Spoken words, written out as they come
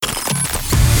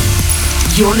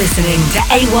You're listening to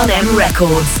A1M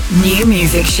Records New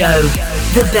Music Show.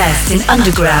 The best in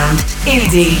underground,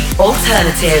 indie,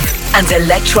 alternative, and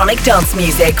electronic dance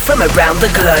music from around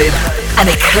the globe. An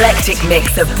eclectic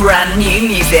mix of brand new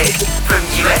music from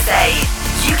USA,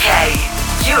 UK,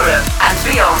 Europe, and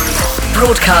beyond.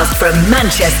 Broadcast from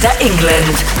Manchester,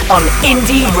 England on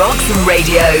Indie Rocks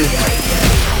Radio.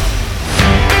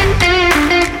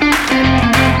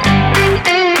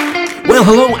 Well,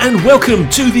 hello and welcome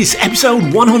to this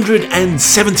episode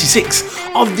 176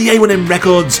 of the A1M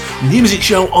Records New Music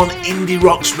Show on Indie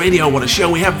Rocks Radio. What a show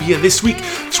we have here this week.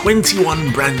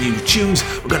 21 brand new tunes.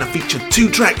 We're going to feature 2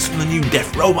 tracks from the new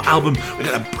Death Row album. We've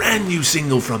got a brand new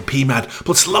single from PMAD,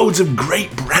 plus loads of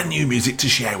great brand new music to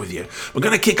share with you. We're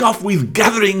going to kick off with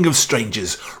Gathering of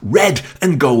Strangers, Red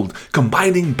and Gold,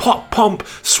 combining pop, pomp,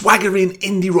 swaggering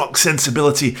indie rock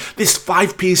sensibility. This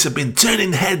 5-piece have been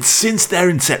turning heads since their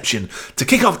inception. To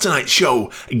kick off tonight's show,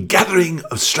 Gathering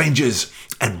of Strangers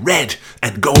and Red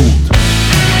and Gold.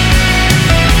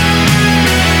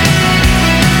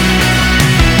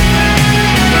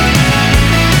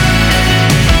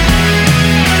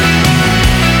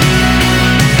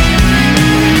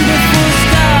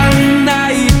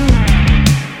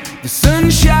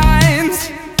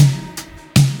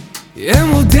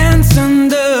 And we'll dance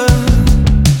under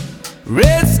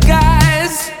red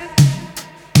skies,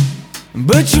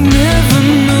 but you never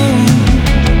knew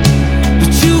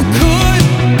that you could.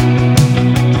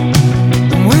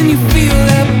 And when you feel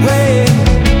that way,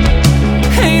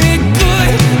 ain't it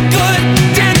good, good,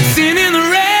 dancing in the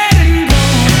red and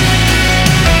gold,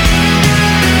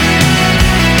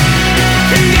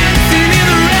 and dancing in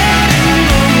the red and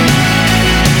gold.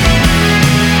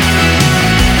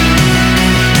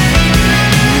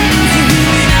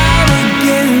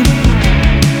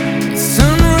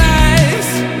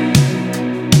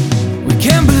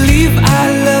 Can't believe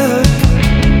I love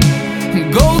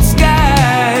gold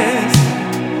skies,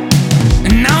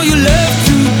 and now you love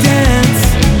to dance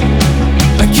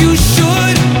like you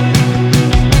should.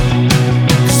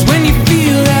 'Cause when you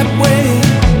feel that way,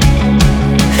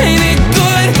 ain't it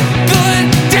good, good,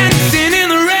 dancing in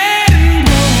the red and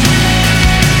gold,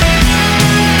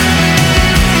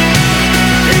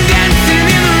 and dancing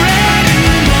in the red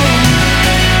and gold.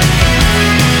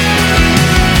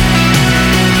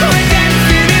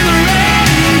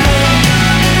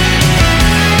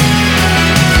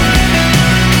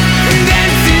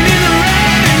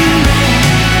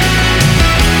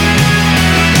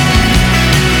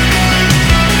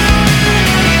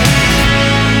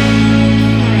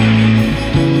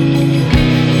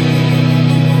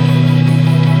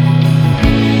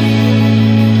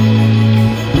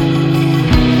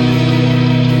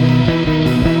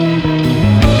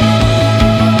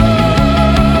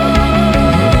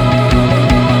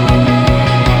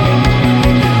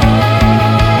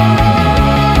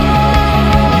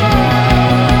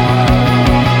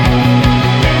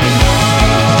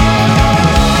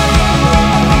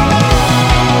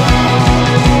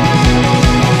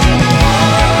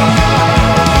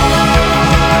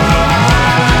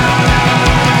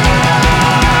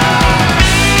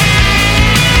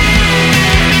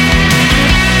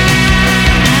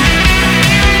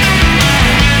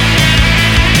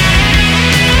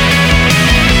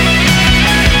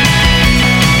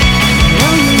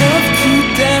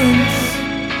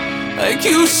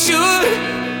 You should,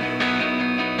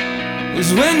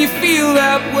 'cause when you feel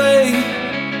that way,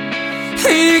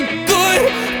 ain't it good,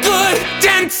 good,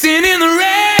 dancing in the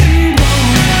red and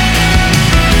gold,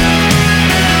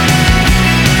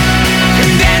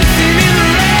 and dancing in the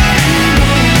red and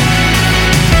gold.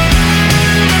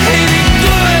 Ain't it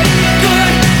good,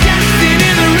 good, dancing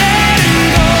in the red and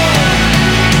gold.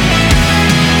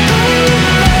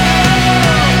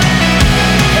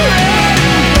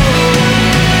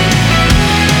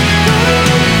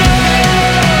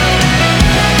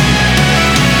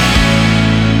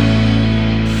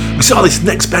 We saw this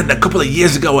next band a couple of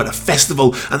years ago at a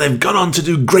festival, and they've gone on to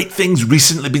do great things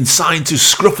recently, been signed to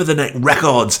Scruff of the Neck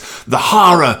Records. The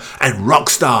Hara and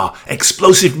Rockstar,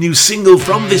 explosive new single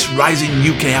from this rising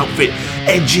UK outfit,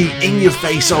 edgy,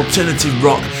 in-your-face alternative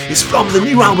rock. It's from the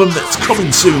new album that's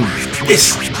coming soon.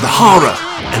 This, The Hara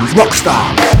and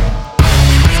Rockstar.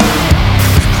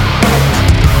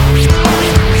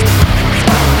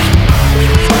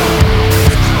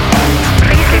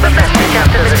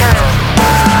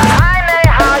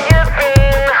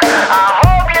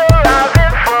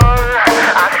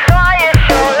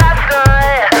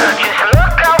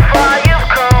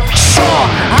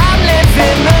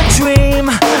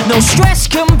 No stress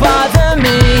can bother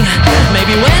me.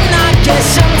 Maybe when I get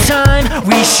some time,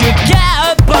 we should get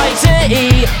a bite to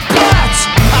eat.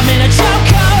 But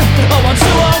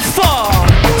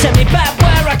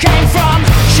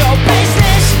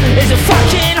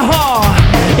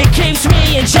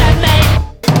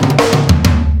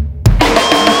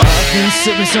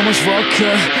sipping so much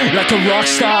vodka, like a rock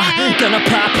star. Gonna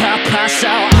pass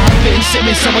out. I've been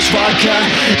sipping so much vodka,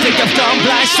 think I've gone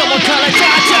blind. Someone call it da.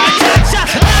 I've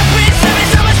been sipping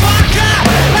so much vodka,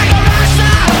 like a rock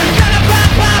star. Gonna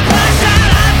pass out.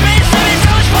 I've been sipping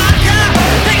so much vodka,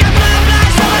 think I've gone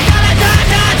blind. Someone call it da.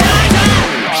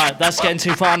 Alright, that's getting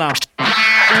too far now.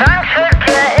 Thanks for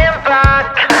getting back.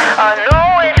 I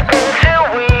know it's been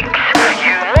 2 weeks.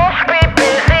 You must be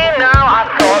busy now. I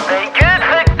thought that you'd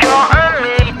forgotten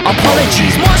me.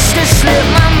 Apologies must have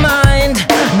slipped my mind.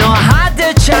 Not had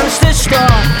the chance to stop.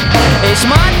 It's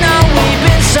mad now we've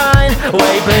been signed.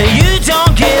 Wait, but you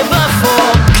don't give a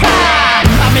fuck.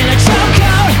 I'm in a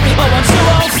chokeout,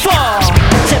 01204.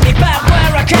 Take me back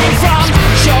where I came from.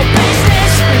 Show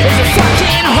business is a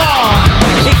fucking whore.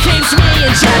 It keeps me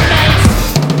in checkmate.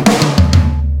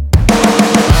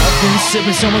 Been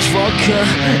sipping so much vodka,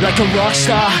 like a rock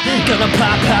star. Gonna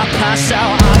pass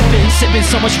out. I've been sipping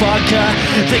so much vodka,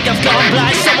 think I've gone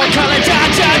blind. Someone call it da. I've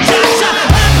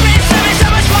been sipping so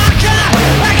much vodka,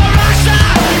 like a rock star.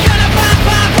 Gonna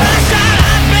pass out.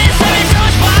 I've been sipping so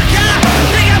much vodka,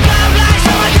 think I've gone blind.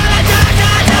 Someone call it da.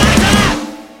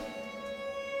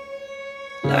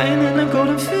 Lying in the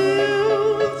golden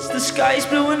fields, the sky's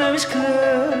blue and air is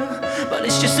clear, but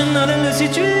it's just another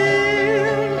lucid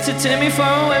dream to take me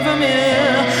far away from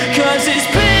here. Cause it's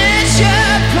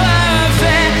picture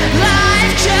perfect,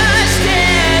 life just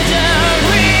isn't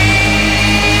real.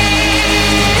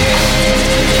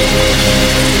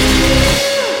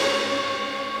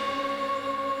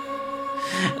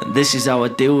 And this is how I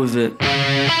deal with it.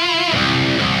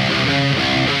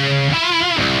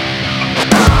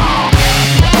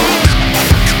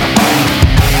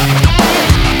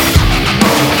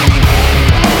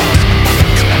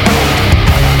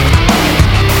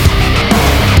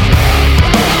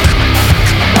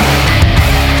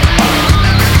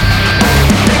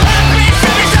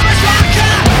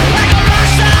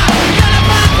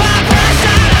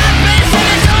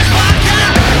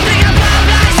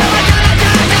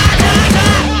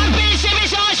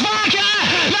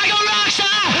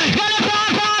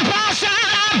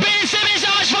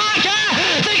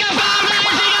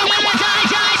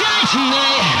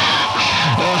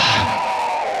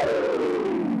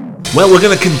 Well, we're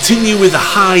going to continue with the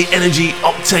high energy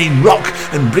octane rock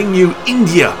and bring you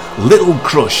India, Little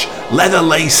Crush, leather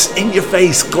lace, in your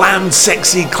face, glam,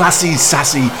 sexy, classy,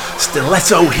 sassy,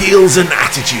 stiletto heels and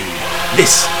attitude.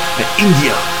 This for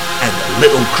India and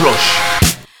Little Crush.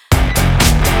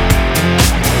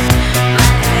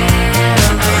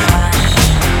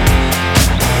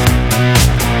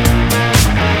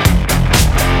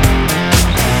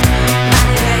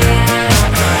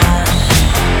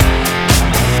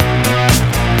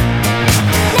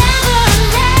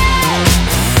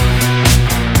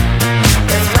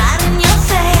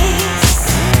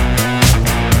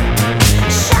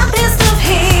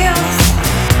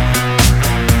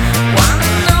 Wanna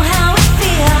know how it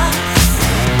feels?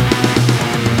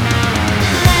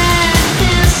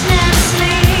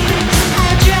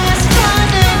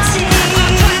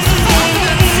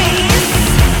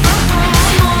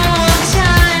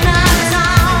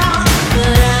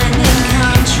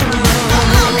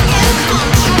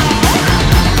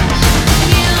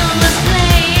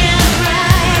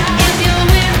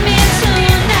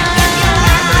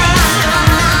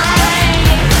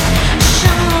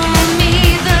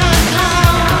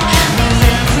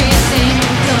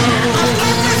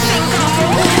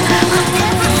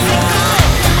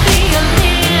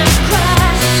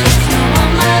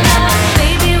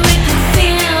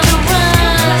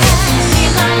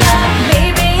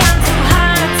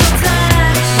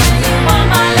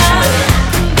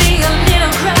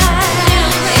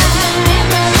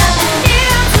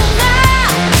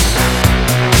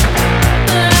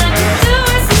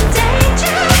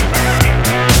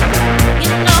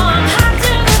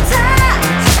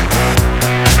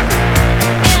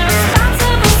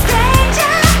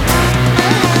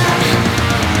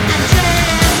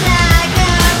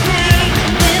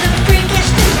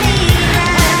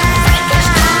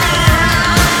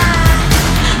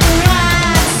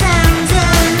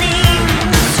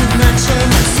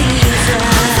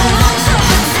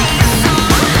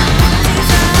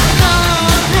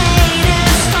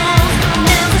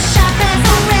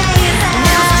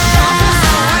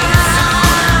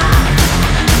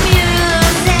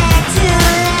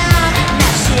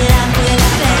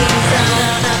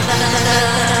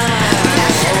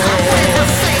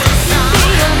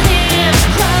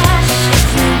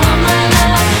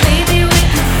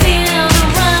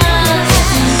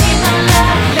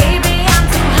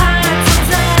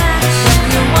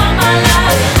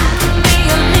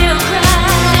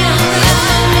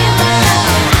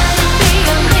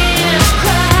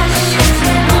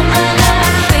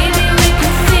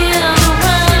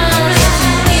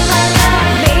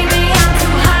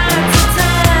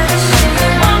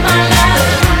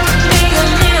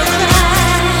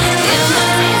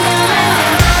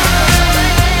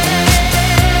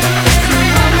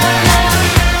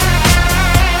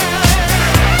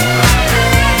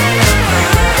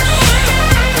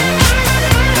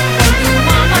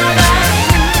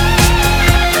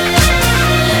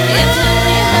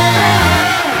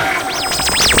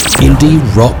 Indie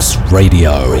Rocks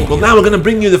Radio. Well, now we're going to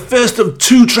bring you the first of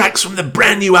 2 tracks from the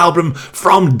brand new album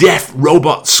from Death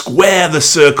Robot, Square the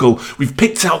Circle. We've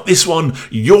picked out this one,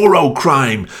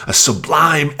 Eurocrime, a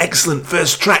sublime, excellent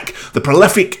first track. The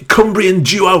prolific Cumbrian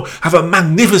duo have a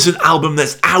magnificent album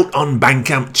that's out on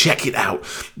Bandcamp. Check it out.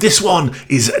 This one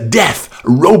is Death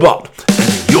Robot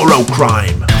and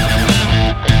Eurocrime.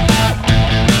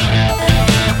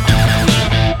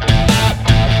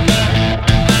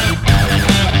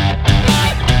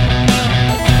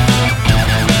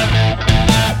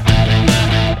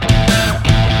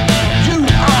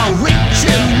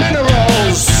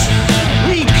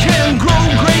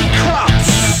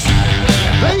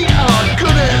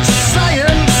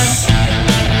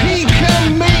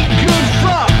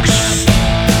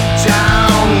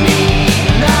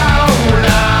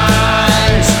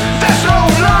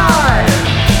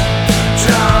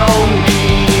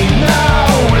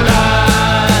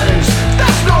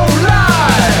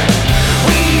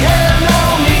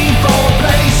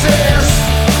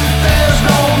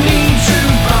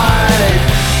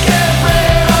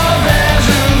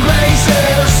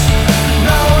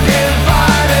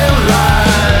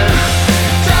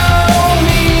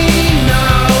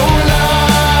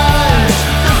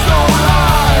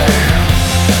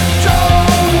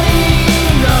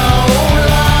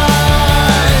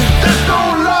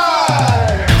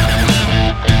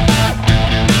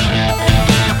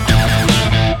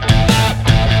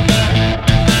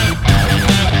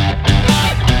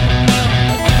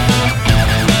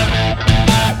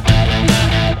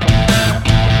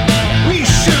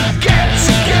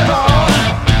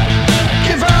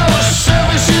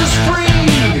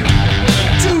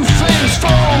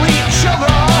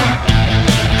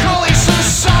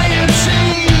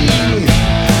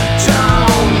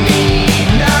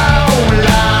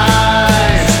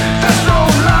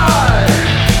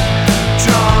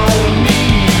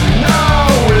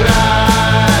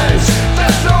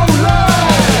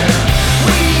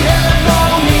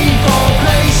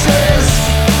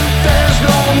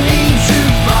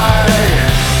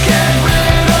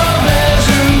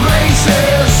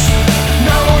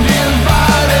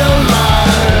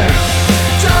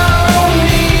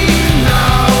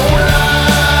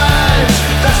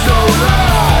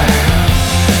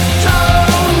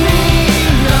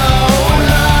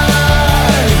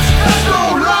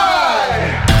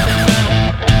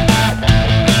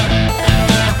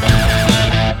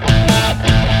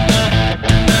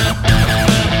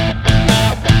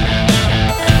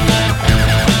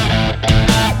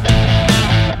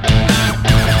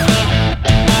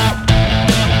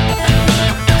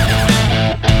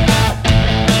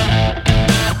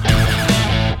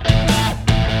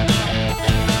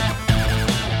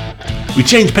 We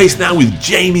change pace now with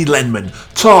Jamie Lenman,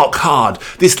 Talk Hard.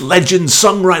 This legend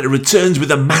songwriter returns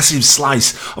with a massive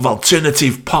slice of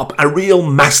alternative pop, a real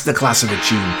masterclass of a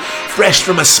tune. Fresh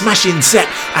from a smashing set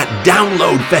at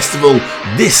Download Festival,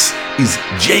 this is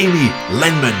Jamie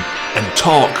Lenman and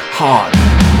Talk Hard.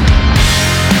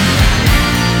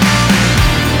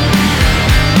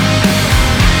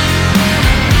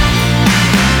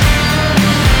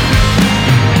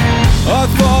 I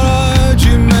thought I heard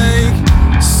you make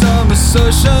some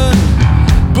assertion,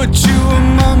 but you were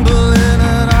mumbling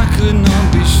and I could not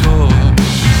be sure.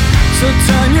 So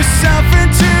turn yourself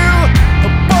into a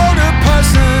bolder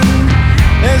person.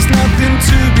 There's nothing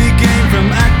to be gained from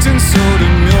acting so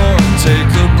demure.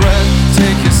 Take a breath,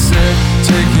 take a sip,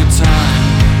 take your time.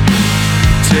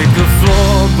 Take the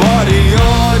floor, buddy,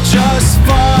 you're just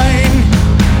fine.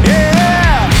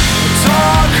 Yeah,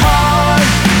 talk hard.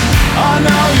 I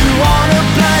know you wanna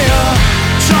play a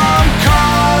trump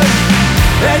card.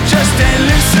 They just ain't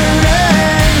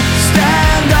listening.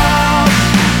 Stand up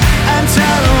and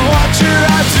tell them what you're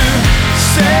out to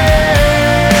say.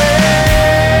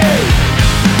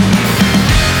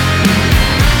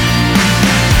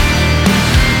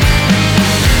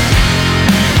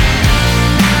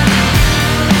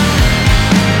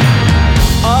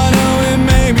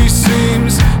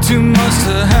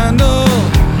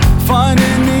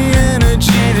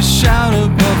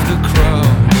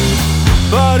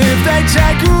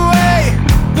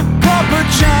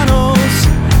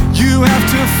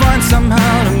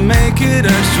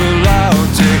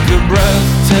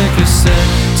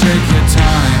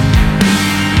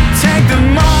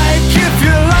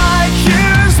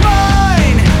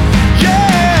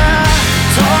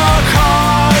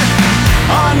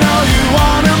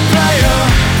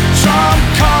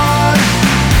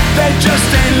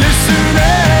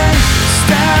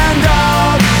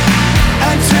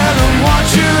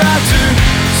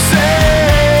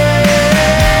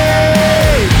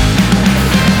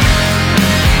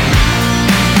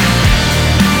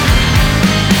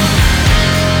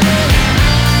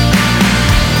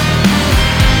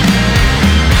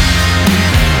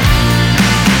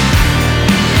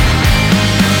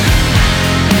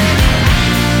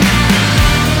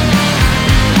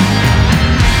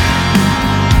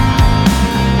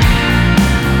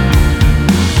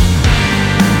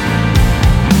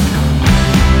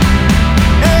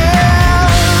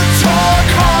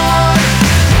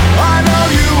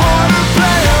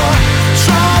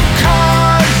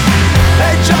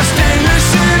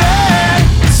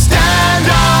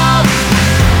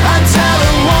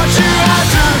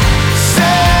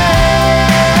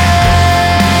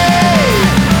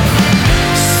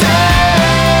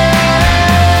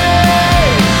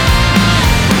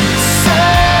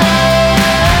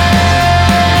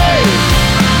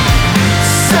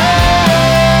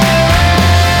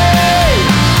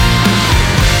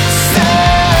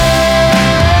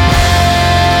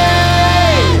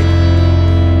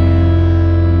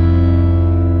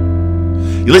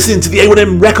 You're listening to the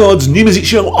A1M Records New Music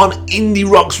Show on Indie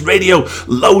Rocks Radio.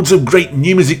 Loads of great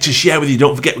new music to share with you.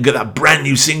 Don't forget, we've got that brand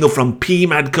new single from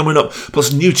PMAD coming up,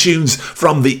 plus new tunes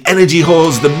from the Energy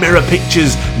Whores, the Mirror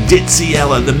Pictures, Ditsy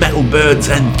Ella, the Metal Birds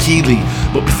and Keeley.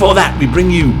 But before that, we bring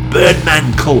you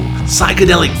Birdman Cult,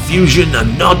 psychedelic fusion, a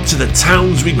nod to the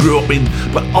towns we grew up in,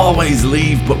 but always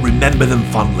leave but remember them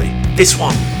fondly. This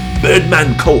one,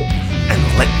 Birdman Cult and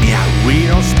Let Me Out. We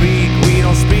don't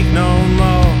speak no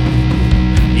more.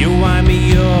 You wind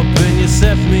me up and you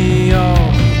set me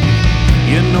off.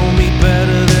 You know me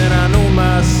better than I know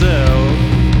myself.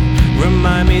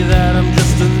 Remind me that I'm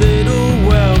just a little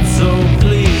whelp. So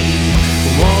please,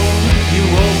 won't you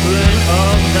open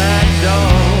up that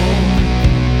door?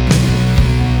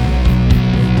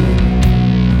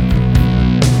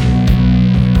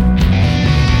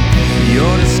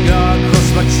 Your scar across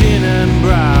my chin and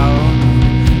brow,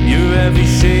 your every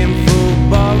shameful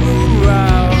borrowed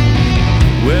row.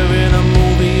 We're in a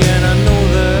movie and I know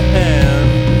the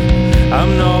end.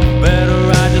 I'm not better,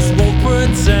 I just won't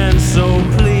pretend. So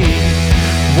please,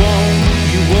 won't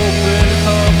you open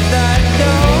up that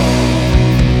door?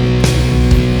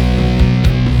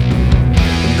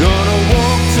 I'm gonna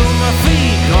walk till my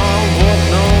feet can't walk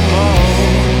no more.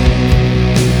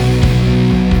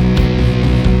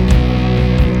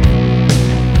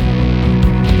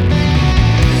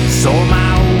 Saw my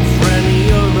old friend the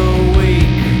other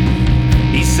week.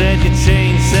 He said you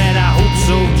changed, said I hope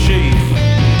so, chief.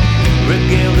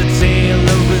 Regaled the tale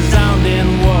of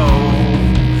resounding woe,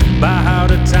 by how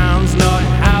the town's not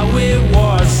how it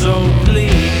was. So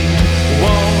please,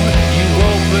 won't you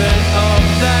open up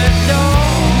that door?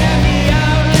 Let me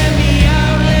out, let me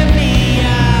out, let me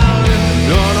out.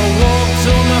 Gonna walk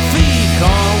till my feet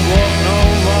can't walk no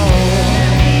more.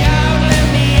 Let me out, let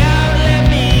me out, let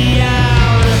me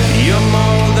out. You're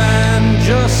more than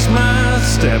just my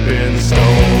stepping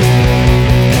stone.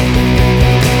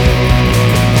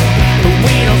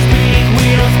 We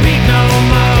don't speak no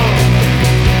more.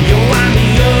 You wind me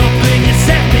up and you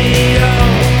set me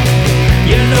up.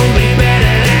 You know me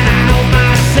better than I know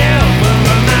myself, but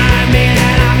remind me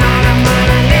that I'm not a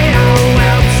little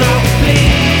whelp. So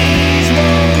please,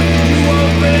 won't you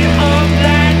open up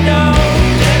that door?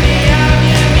 Let me out,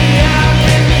 let me out,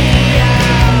 let me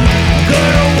out.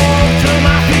 Gonna walk till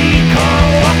my feet can't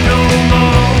walk no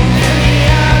more. Let me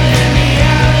out, let me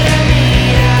out, let me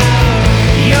out.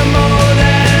 You're more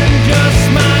than just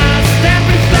my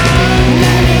stepping stone.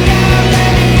 Let me out,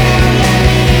 let me out, let me out.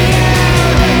 Let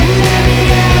me out, let me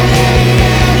out,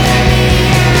 let me out.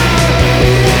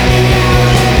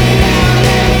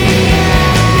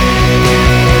 Let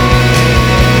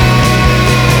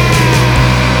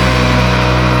me out, let me out, let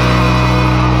me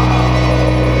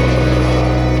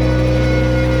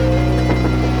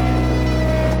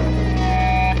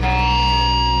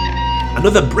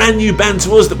Another brand new band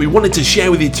to us that we wanted to share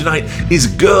with you tonight is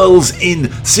Girls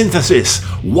in Synthesis,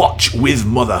 Watch with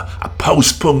Mother, a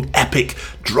post-punk epic,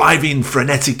 driving,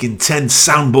 frenetic, intense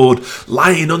soundboard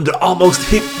lying under almost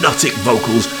hypnotic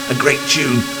vocals. A great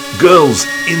tune, Girls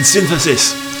in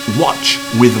Synthesis, Watch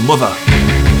with Mother.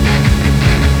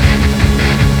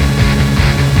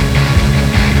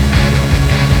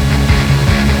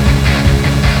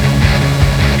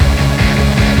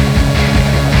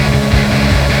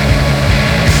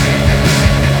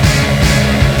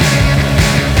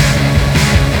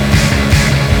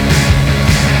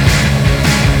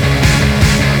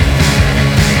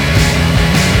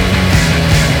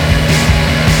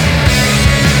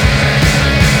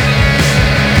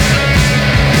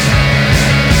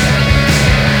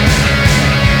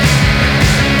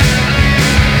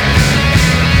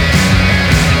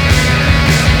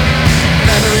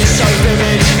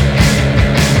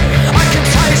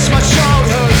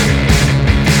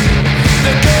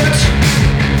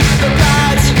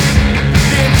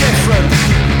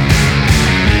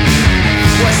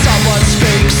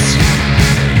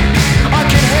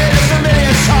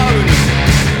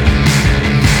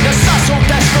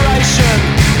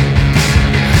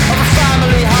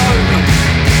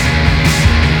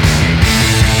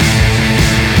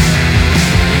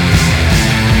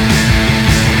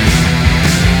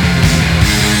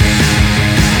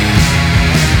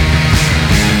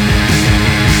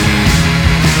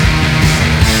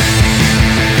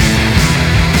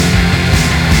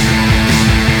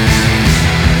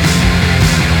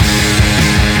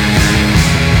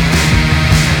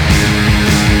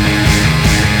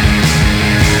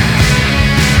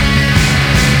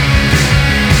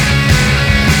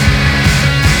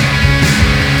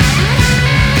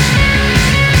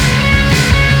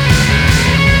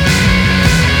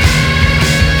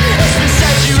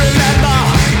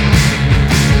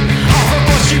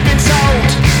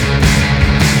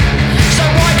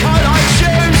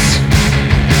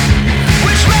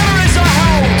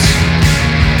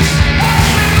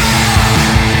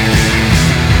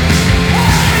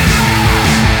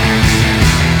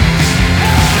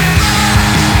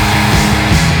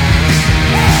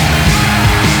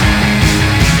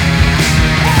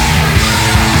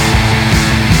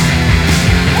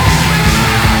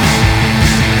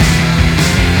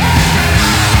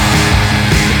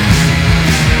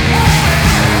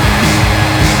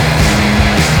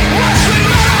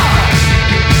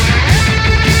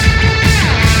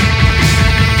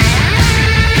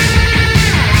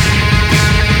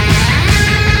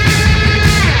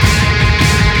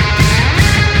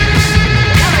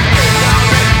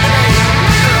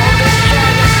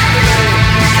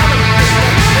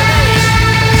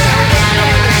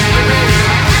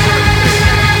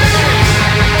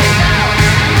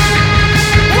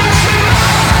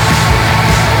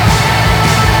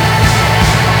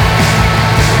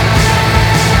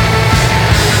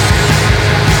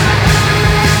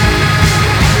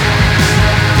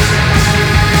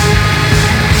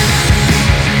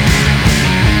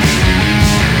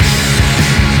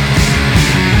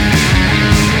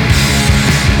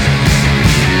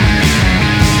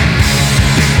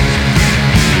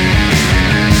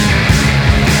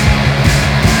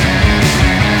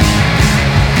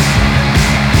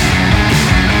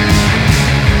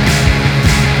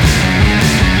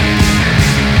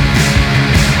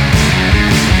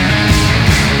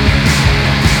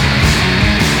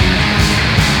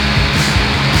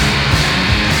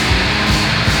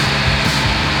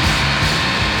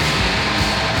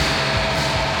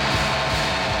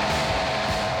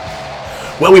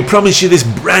 Well, we promise you this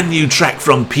brand new track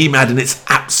from PMAD and it's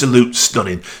absolute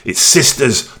stunning. It's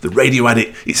Sisters, the radio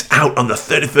edit. It's out on the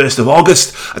 31st of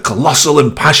August. A colossal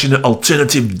and passionate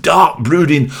alternative, dark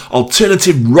brooding,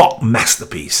 alternative rock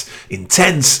masterpiece.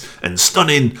 Intense and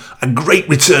stunning. A great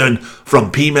return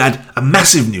from PMAD. A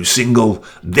massive new single.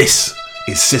 This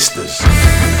is Sisters.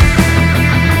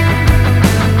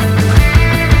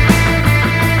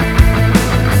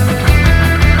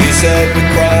 You said we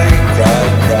cry, cry,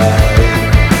 cry.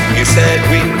 You said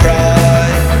we'd cry.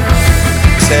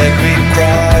 You said we'd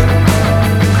cry.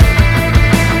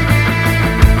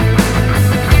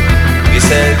 You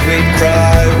said we'd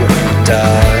cry when we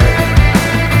die.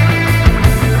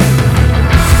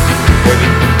 When we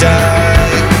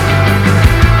die,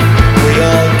 we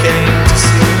all came to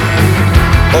see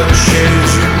what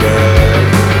shoes you wear,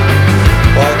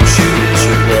 what shoes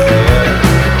you wear.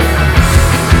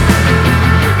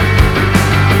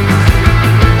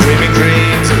 Dreaming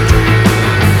dreams of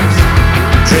dreams,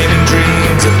 dreaming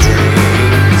dreams of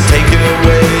dreams, taken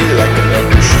away like an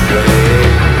ocean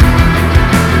wave.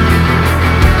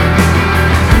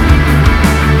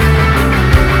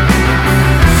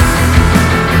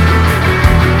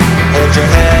 Hold your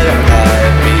head up high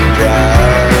and be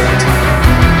proud.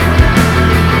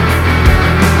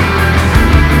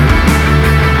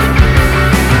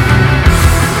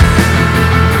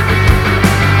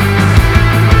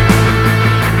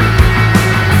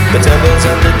 The devils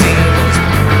and the demons,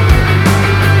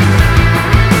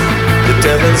 the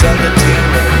devils and the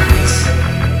demons,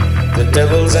 the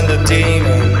devils and the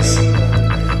demons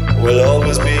will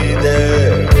always be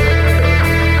there,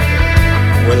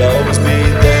 will always be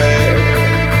there.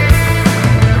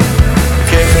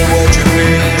 Careful what you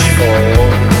wish for,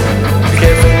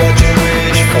 careful what you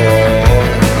wish for,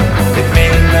 it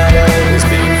may not always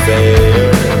be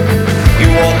fair. You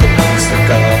walk amongst the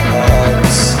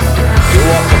gods, you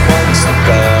walk amongst the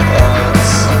gods.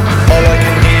 All I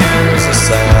can hear is a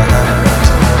sound.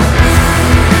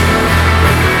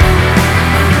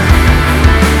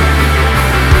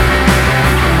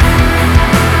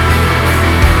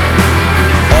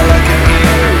 All I can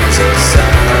hear is a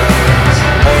sound.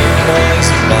 White noise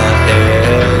in my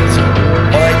head,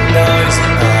 white noise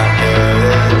in my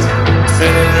head,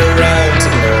 spinning around to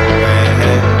no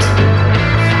end.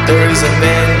 There is an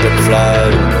end and fly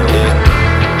away.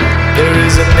 There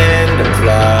is an end and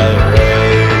fly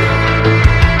away.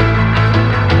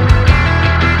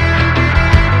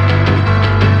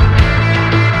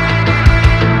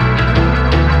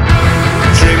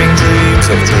 Dreaming dreams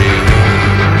of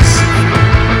dreams,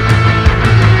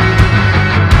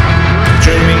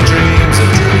 dreaming dreams of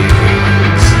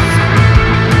dreams.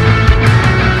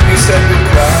 You said we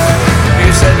cry,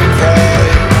 you said we cry,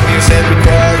 you said we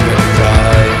cry when we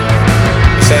cry.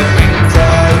 You said we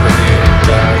cry when you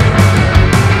die.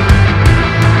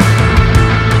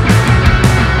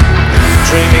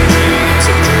 Dreaming dreams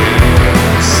of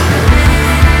dreams,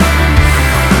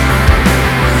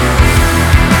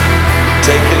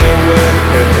 taken away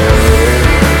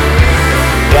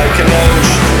like an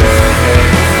ocean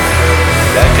wave,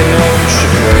 like an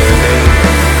ocean wave.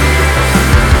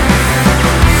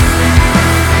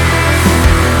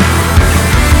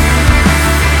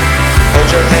 Hold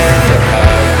your hand up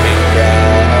high, be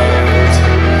proud.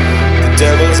 The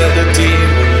devils and the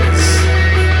demons,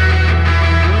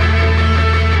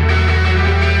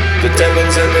 the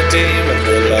devils and the demons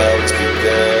will always be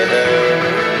there,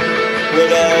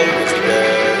 will always be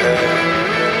there,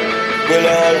 will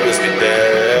always be there.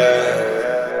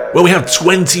 Well, we have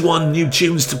 21 new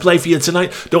tunes to play for you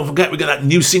tonight. Don't forget, we got that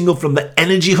new single from the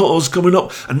Energy Hutters coming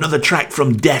up, another track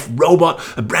from Def Robot,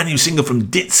 a brand new single from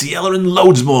Ditziella, and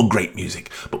loads more great music.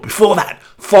 But before that,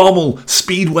 Formal,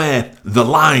 Speedwear, The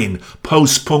Line,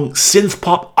 post-punk,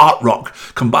 synth-pop, art rock,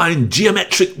 combined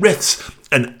geometric riffs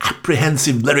and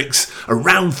apprehensive lyrics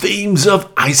around themes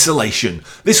of isolation.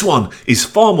 This one is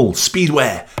Formal,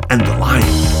 Speedwear, and The Line.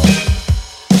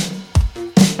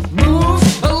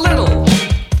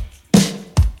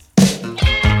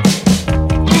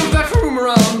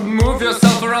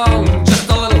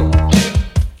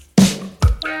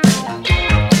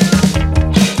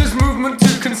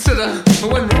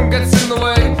 When room gets in the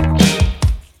way,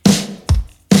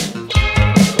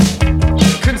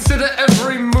 consider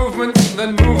every movement,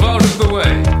 then move out of the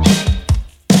way.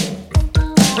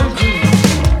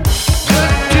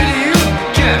 Where did you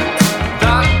get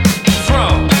that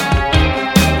from?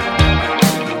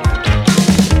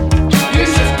 You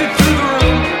shifted through the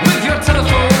room with your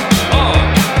telephone on.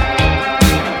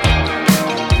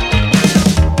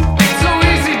 It's so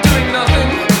easy doing nothing,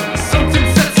 something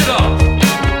sets it off.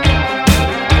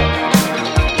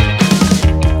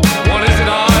 What is it?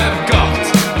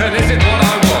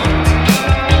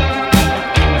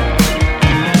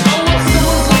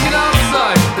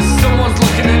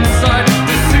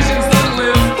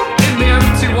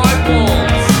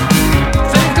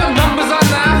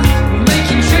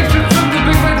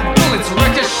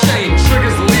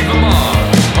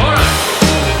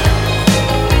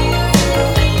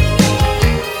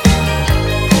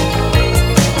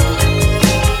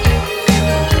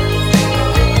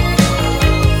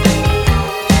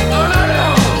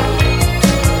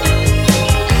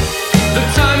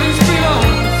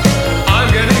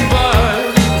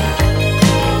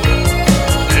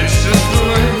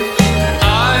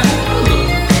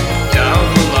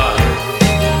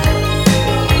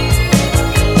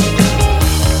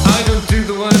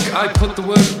 put the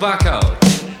words back out.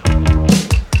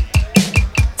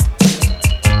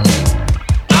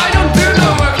 I don't do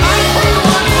no work, I put the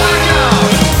words back out.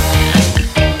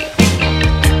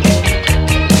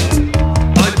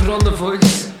 I put on the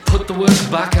voice, put the words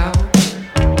back out.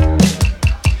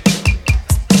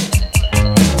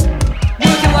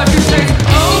 Working life you take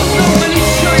oh so many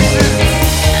choices,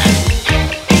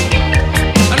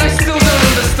 and I still don't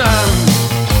understand.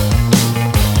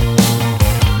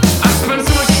 I spend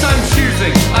so much time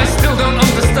choosing, I still don't understand.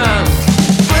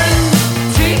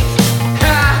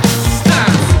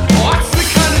 Stance. What's the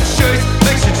kind of choice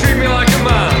makes you treat me like a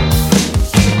man?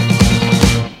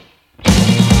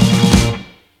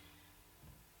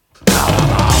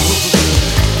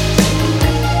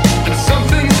 And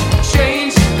something's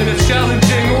changed in a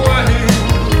challenging way.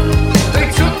 They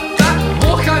took that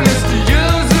walk I missed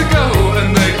years ago and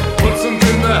they put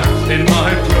something there in my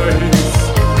place.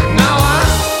 Now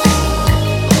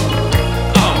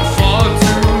I'm far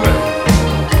too late.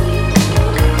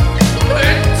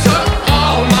 It took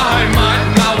all my might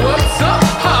and I worked so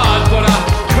hard, but I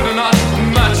could not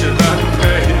match at that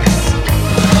pace.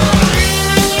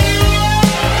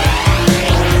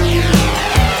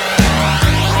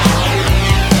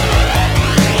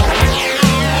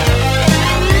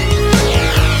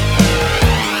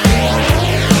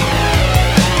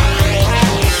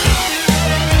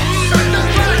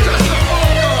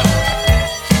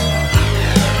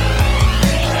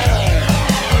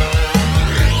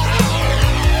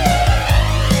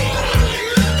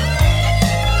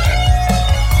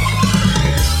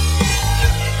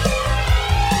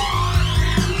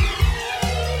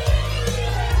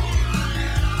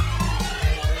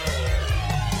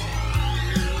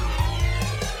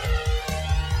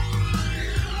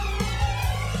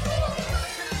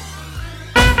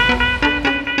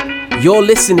 You're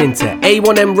listening to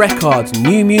A1M Records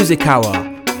New Music Hour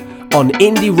on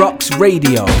Indie Rocks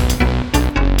Radio.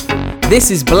 This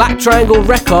is Black Triangle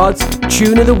Records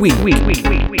Tune of the Week.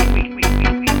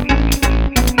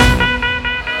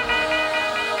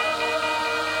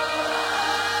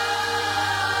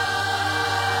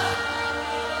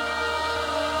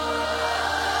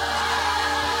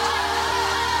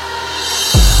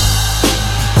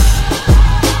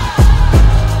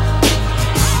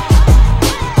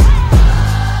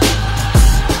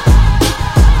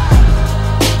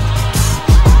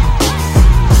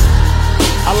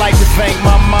 I like to thank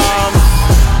my mom.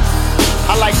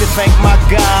 I like to thank my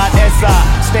God as I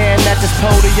stand at this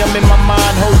podium in my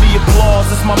mind, hold the applause.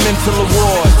 It's my mental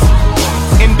awards.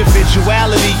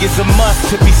 Individuality is a must.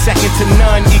 To be second to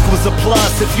none equals a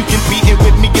plus. If you compete it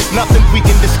with me, it's nothing we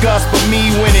can discuss but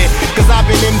me winning. Cause I've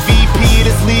been MVP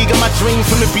of this league and my dreams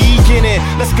from the beginning.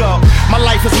 Let's go. My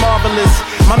life is marvelous.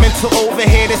 My mental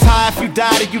overhead is high. If you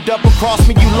died or you double crossed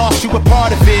me, you lost, you were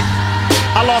part of it.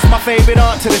 I lost my favorite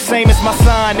aunt to the same as my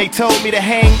son. They told me to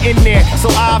hang in there,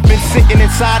 so I've been sitting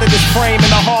inside of this frame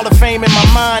in the Hall of Fame in my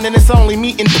mind, and it's only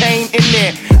me in pain in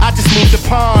there. I just moved the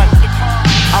pawn.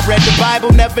 I read the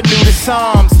Bible, never knew the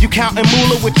Psalms. You countin'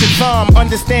 moolah with your thumb.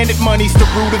 Understand that money's the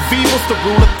root of evil's the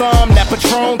rule of thumb. That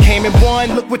Patron came and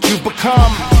won, look what you've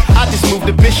become. I just moved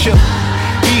the bishop.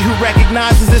 He who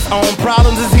recognizes his own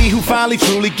problems is he who finally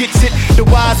truly gets it. The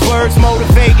wise words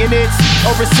motivating it's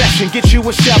a recession. Get you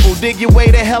a shovel, dig your way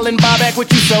to hell and buy back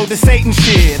what you sold to Satan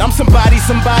shit. I'm somebody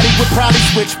would probably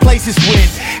switch places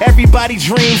with. Everybody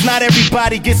dreams, not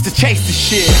everybody gets to chase the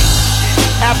shit.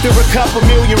 After a couple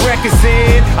million records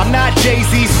in, I'm not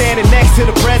Jay-Z standing next to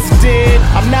the president.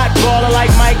 I'm not ballin'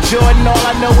 like Mike Jordan. All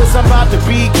I know is I'm about to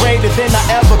be greater than I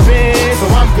ever been. So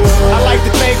I'm good. I like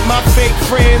to thank my fake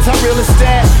friends. How real is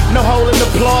that? No holding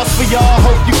applause for y'all.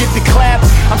 Hope you get the clap.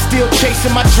 I'm still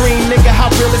chasing my dream, nigga.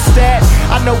 How real is that?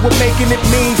 I know what making it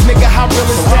means, nigga. How real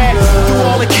is that? Through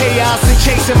all the chaos and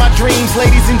chasing my dreams,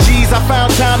 ladies and G's, I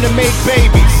found time to make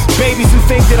babies. Babies who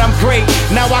think that I'm great.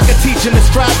 Now I can teach them to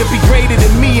strive to be greater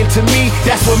than me, and to me,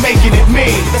 that's what making it me.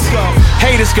 Let's go.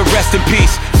 Haters could rest in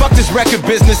peace. Fuck this record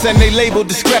business and they label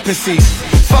discrepancies.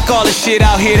 Fuck all this shit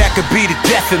out here that could be the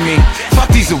death of me.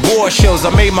 Fuck these award shows,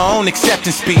 I made my own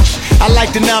acceptance speech. I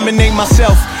like to nominate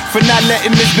myself for not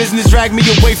letting this business drag me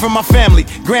away from my family.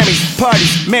 Grammys,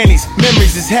 parties, Manny's,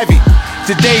 memories is heavy.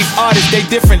 Today's artists, they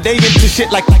different, they into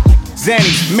shit like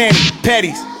Zannies, Manny,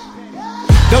 Petties.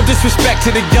 No disrespect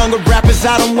to the younger rappers,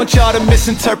 I don't want y'all to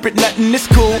misinterpret nothing, it's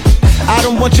cool. I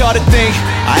don't want y'all to think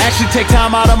I actually take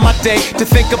time out of my day to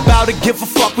think about it, give a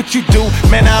fuck what you do.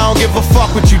 Man, I don't give a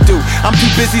fuck what you do. I'm too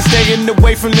busy staying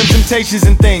away from them temptations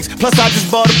and things. Plus I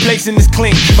just bought a place and it's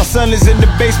clean. My son is in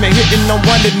the basement hitting on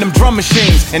one of them drum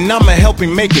machines, and I'ma help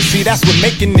him make it. See, that's what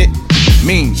making it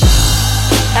means.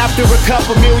 After a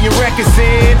couple million records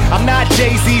in, I'm not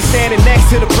Jay-Z standing next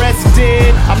to the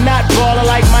president. I'm not ballin'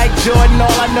 like Mike Jordan.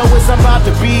 All I know is I'm about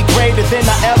to be greater than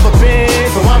I ever been.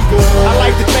 So I'm good. I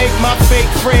like to thank my fake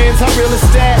friends. How real is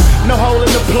that? No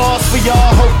holding applause for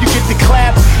y'all. Hope you get the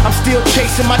clap. I'm still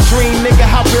chasing my dream, nigga.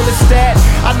 How real is that?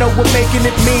 I know what making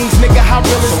it means, nigga. How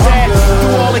real is that?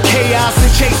 Through all the chaos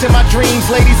and chasing my dreams,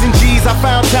 ladies and G's, I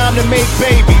found time to make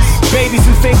babies. Babies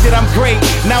who think that I'm great.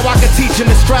 Now I can teach them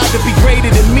to strive to be greater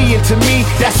than me, and to me,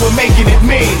 that's what making it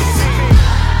means.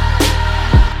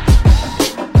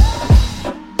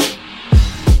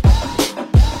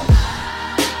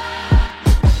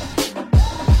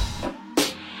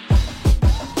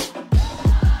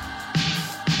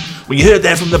 Well, you heard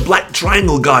there from the Black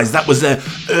Triangle guys, that was their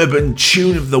urban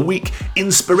tune of the week,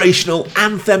 inspirational,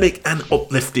 anthemic and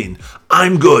uplifting.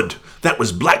 I'm Good. That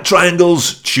was Black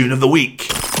Triangle's tune of the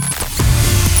week.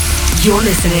 You're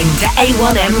listening to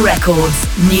A1M Records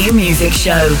New Music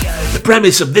Show. The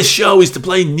premise of this show is to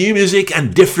play new music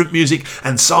and different music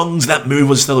and songs that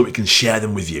move us so that we can share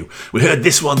them with you. We heard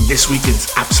this one this week and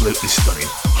it's absolutely stunning.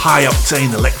 High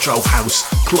octane electro house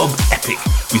club epic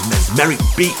with mesmeric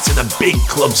beats and a big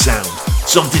club sound.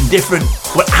 Something different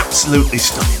but absolutely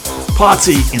stunning.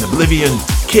 Party in Oblivion,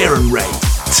 Kieran Ray,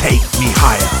 Take Me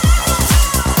Higher.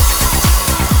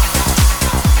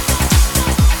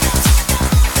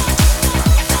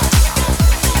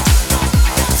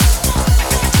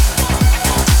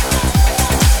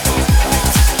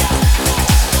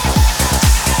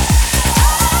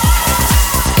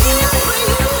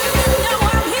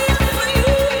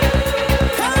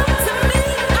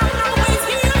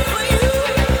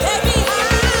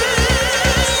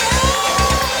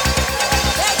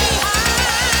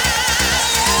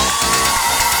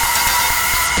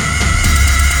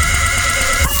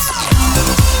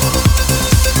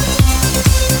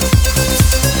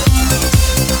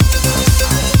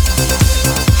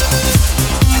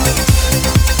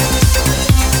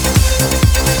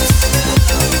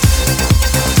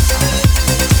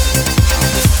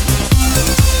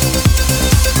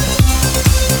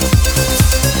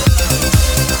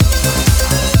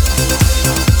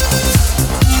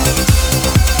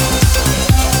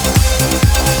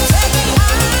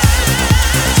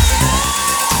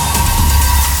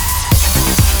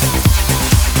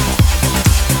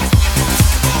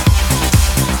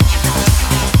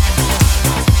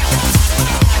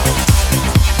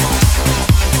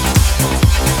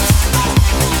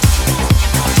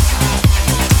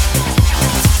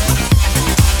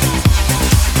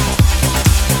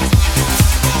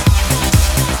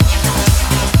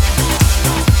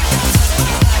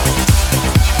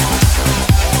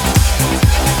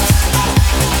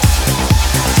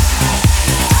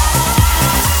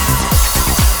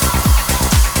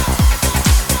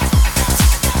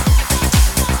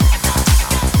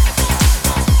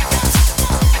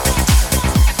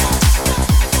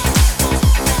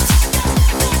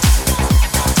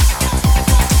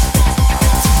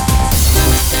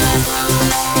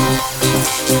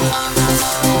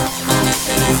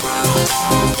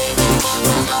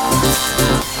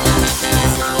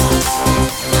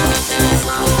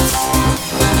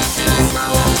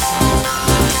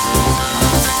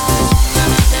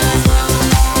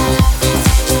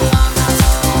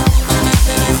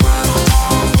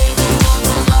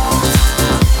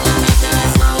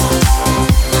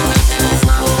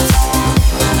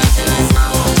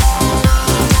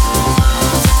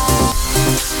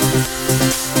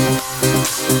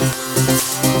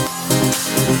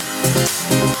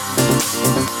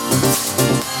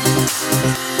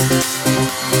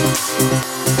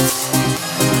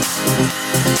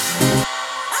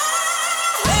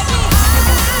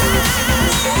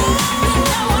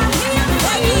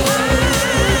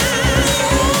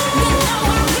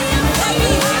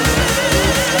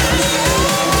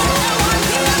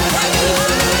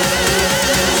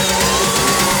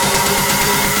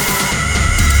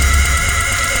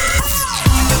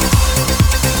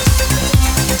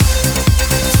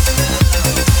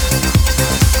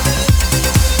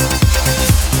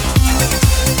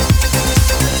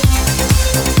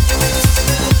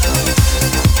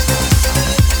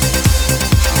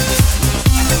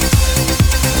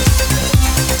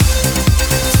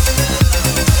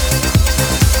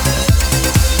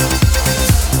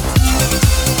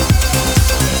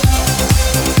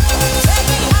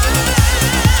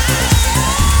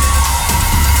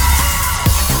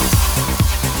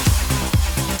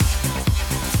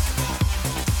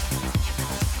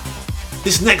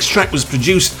 This next track was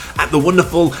produced at the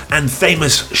wonderful and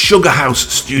famous Sugar House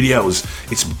Studios.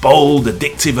 It's bold,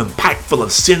 addictive and packed full of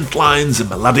synth lines and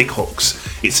melodic hooks.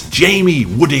 It's Jamie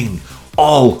Wooding,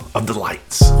 all of the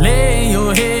lights. Lay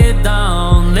your head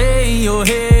down, lay your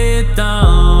head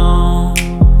down.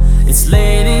 It's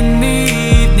late in the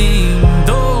evening,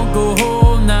 don't go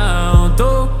home now,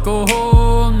 don't go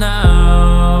home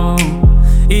now.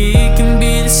 It can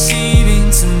be deceiving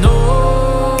to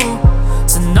know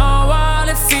what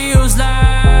it feels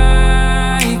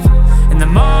like. In the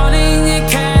morning you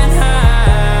can't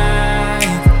hide,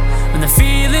 when the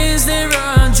feelings they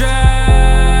run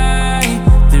dry,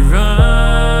 they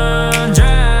run dry.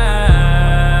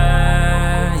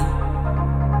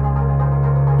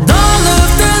 And all of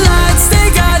the lights they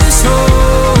got us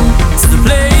home to the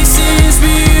places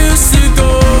we used to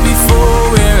go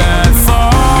before, where I'd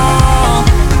fall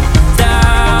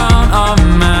down on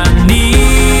my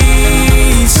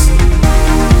knees.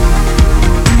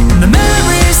 And the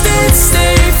memories that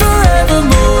stay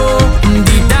forevermore, and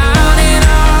deep down in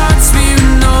our hearts we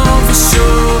know for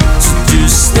sure. So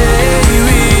just stay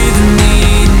with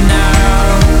me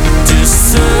now,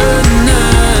 just turn the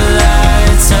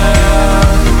lights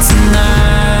out tonight.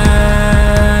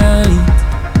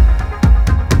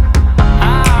 I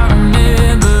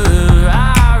remember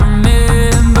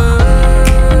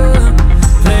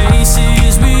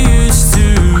places we used to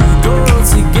go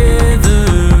together,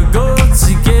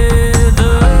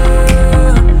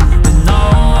 and no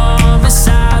one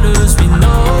beside us. We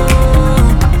know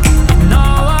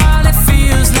what it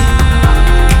feels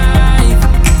like.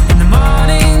 In the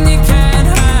morning you can't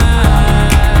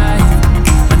hide,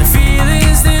 when the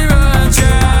feelings they run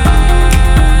dry,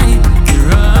 they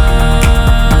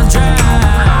run dry.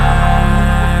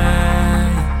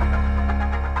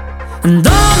 And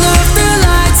all of the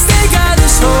lights they got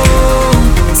us home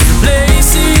to the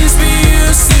places we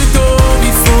used to go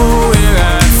before, where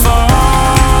I'd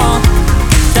fall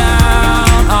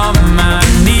down on my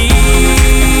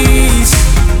knees.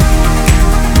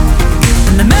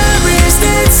 And the memories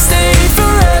that stay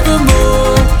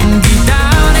forevermore, and deep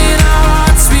down in our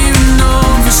hearts we know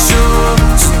for sure.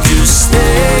 So just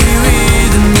stay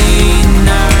with me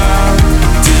now,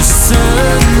 just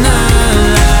turn the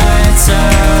lights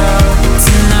out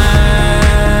tonight.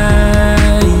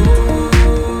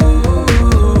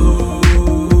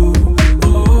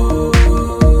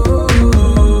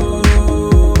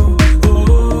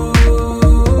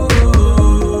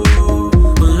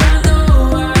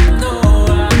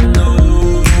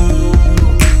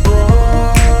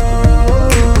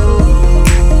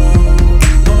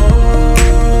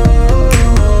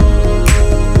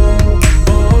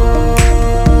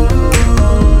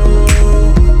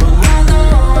 Well, I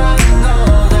know.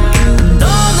 And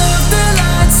all of the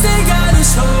lights they got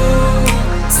us home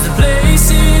to the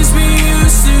places we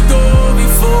used to go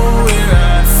before, where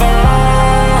I'd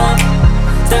fall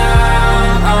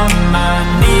down on my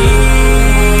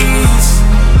knees.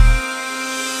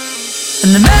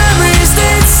 And the memories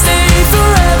that stay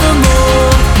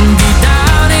forevermore, and deep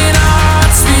down in our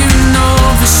hearts we know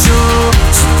for sure.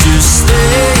 So just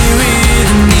stay with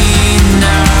me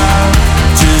now,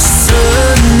 just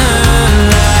turn the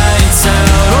lights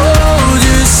out. Oh,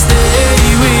 just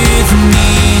stay with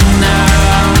me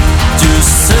now,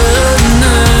 just turn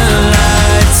the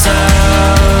lights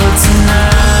out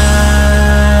tonight.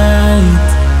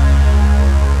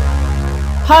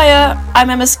 Hiya, I'm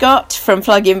Emma Scott from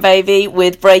Plug-in Baby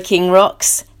with Breaking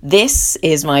Rocks. This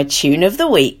is my tune of the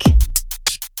week.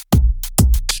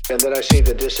 And then I see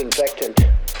the disinfectant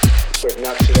where it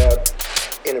knocks it out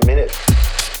in a minute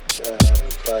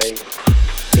by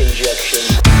injection.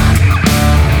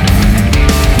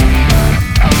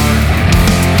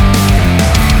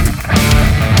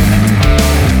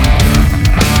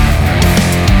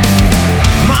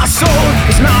 My soul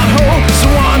is not whole, so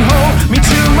unhold me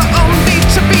to my own need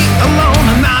to be alone.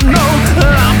 And I know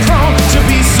that I'm prone to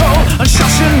be sold, and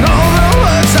shushing all the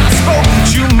words I spoke. But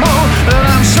you moan that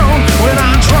I'm shown when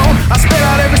I drone. I spit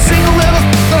out every single little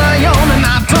that I own, and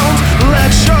I don't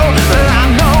let show that I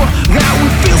know that we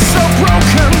feel so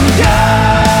broken.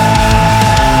 Yeah,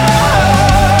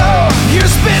 you're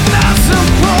spitting out some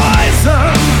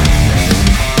poison.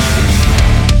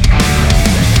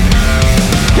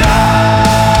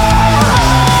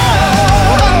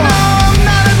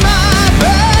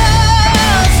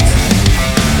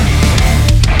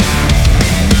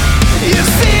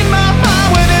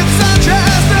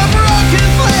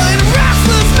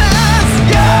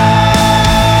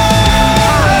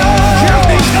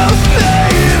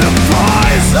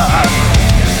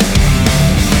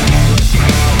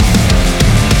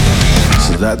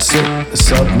 That's it,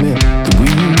 submit that we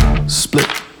split.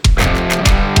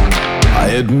 I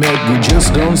admit we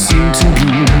just don't seem to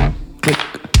click.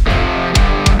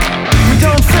 We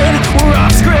don't fit, we're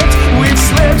off script, we've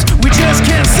slipped, we just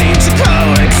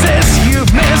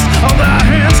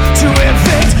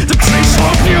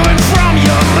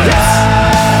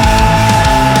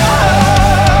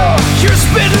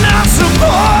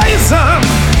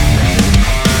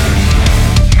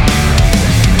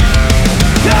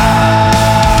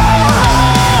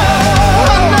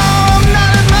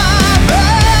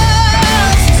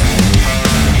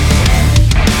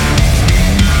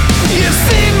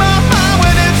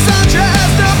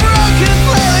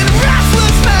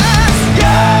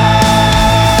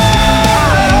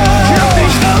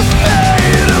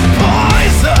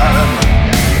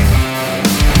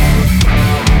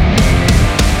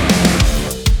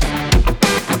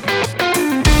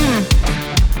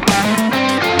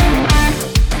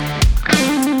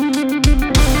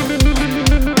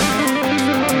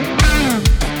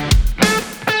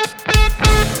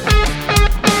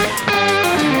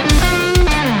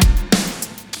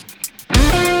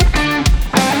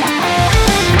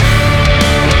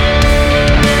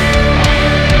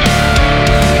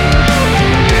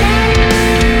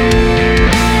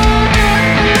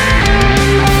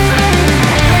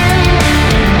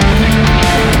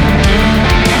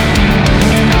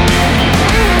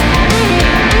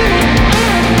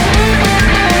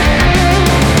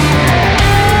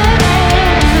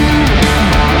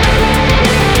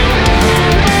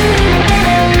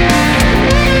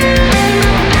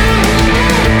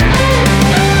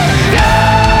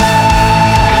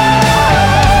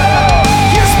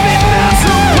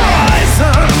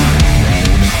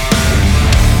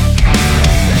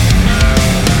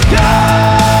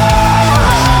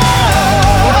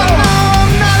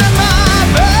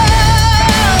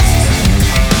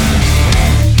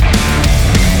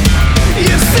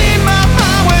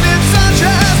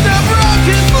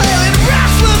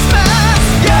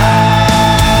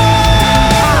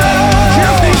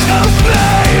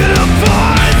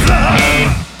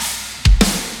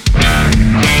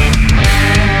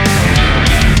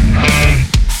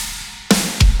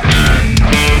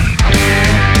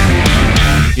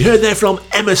heard there from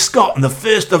Emma Scott, and the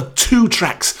first of two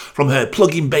tracks from her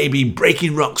Plug-in Baby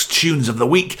Breaking Rocks Tunes of the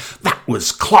Week. That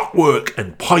was Clockwork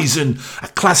and Poison, a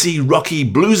classy, rocky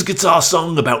blues guitar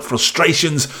song about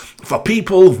frustrations for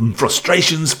people and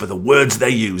frustrations for the words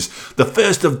they use. The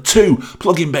first of two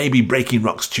Plug-in Baby Breaking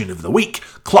Rocks Tune of the Week,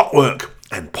 Clockwork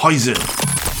and Poison.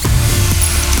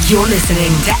 You're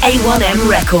listening to A1M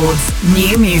Records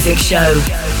New Music Show.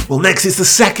 Well, next is the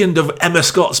second of Emma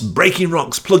Scott's Breaking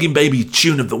Rocks Plug-in Baby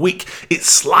Tune of the Week. It's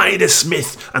Slider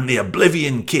Smith and the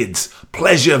Oblivion Kids,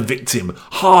 Pleasure Victim,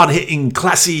 hard-hitting,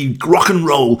 classy rock and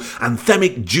roll,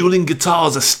 anthemic dueling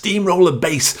guitars, a steamroller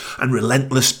bass and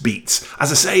relentless beats.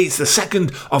 As I say, it's the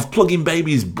second of Plug-in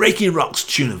Baby's Breaking Rocks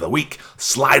Tune of the Week,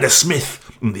 Slider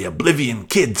Smith and the Oblivion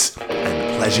Kids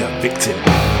and Pleasure Victim.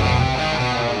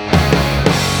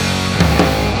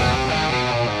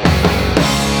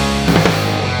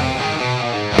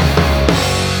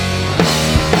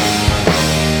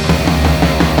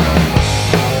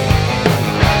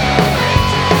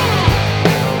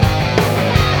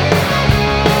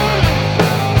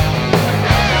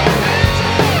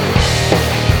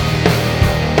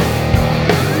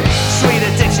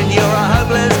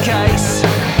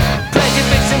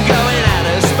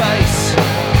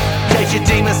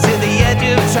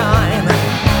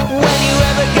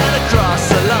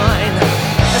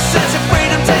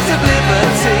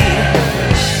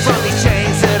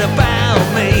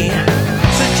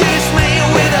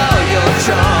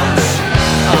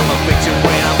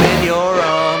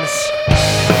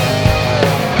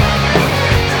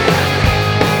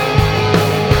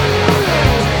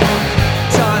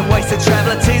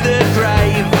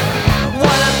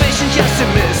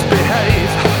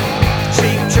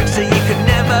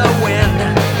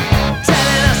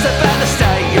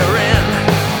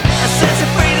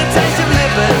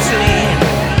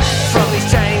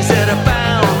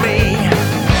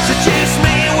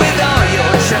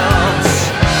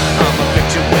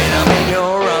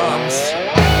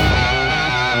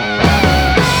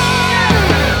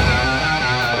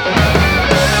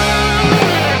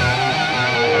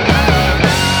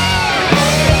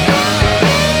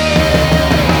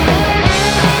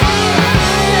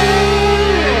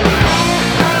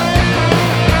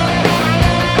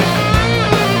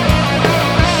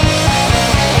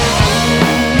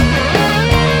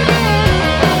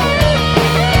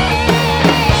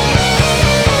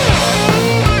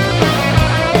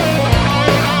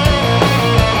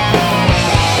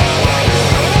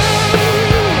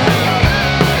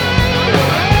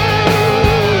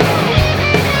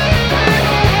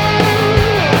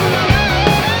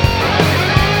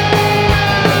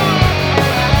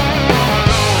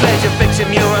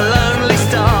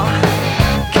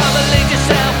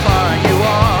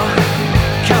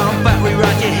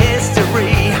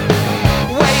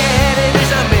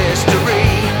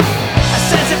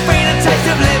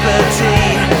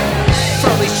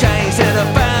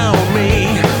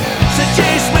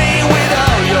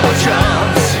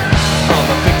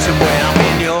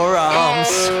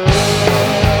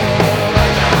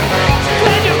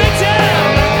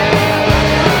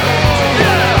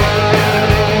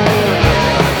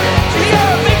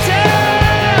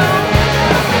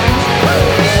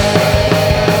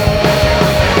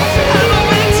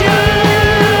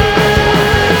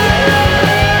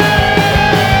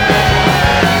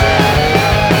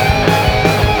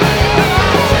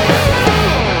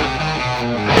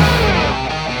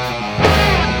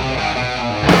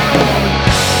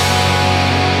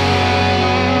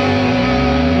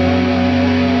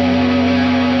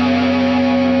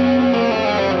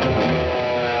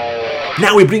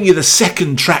 Now we bring you the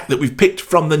second track that we've picked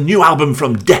from the new album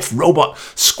from Def Robot,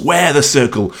 Square the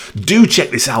Circle. Do check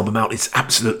this album out, it's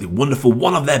absolutely wonderful,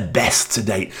 one of their best to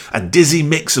date. A dizzy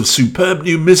mix of superb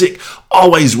new music,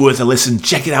 always worth a listen.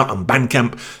 Check it out on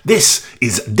Bandcamp. This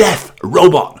is Def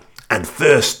Robot and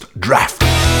First Draft.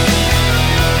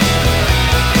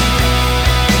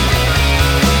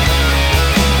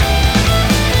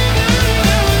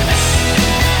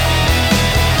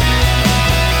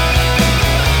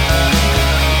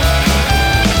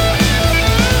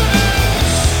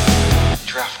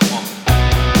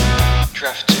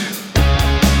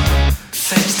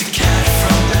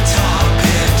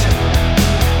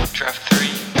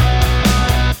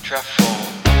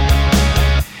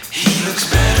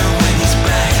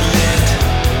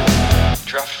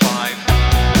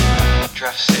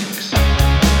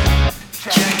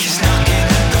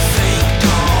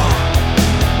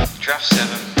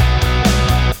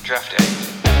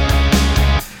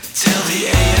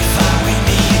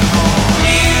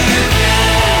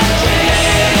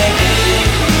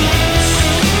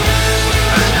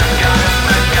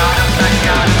 Go.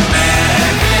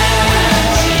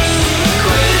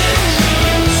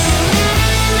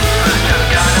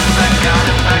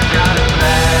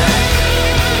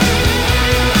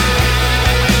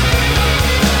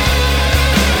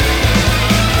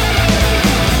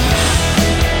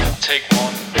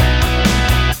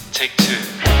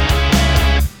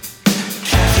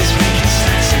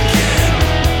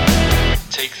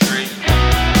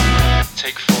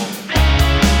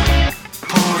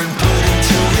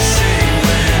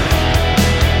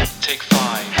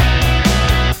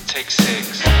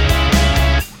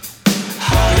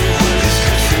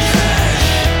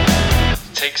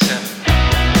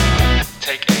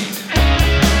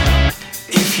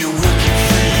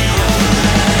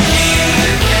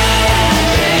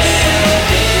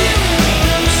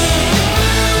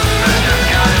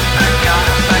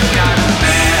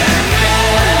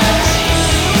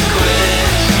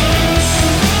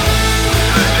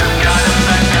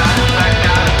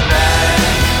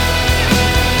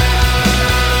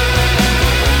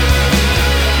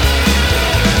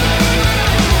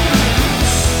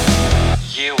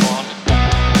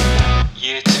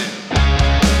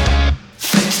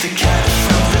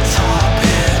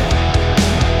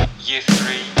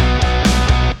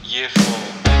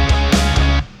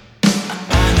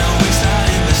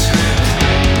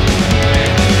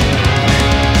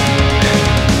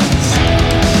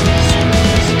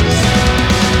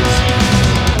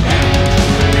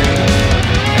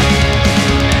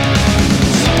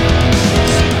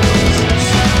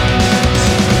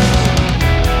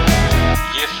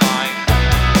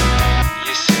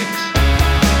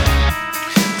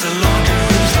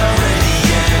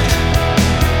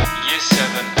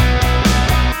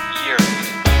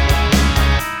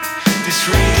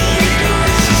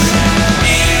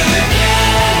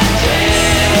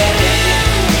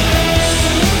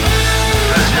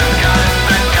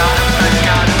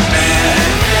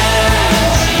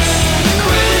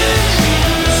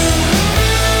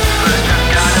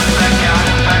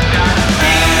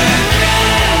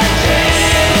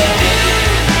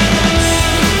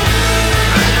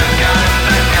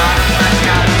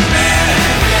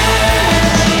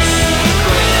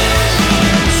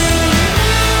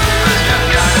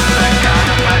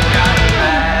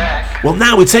 Well,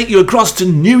 now we take you across to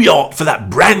New York for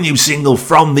that brand new single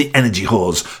from the Energy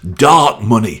Whores, Dark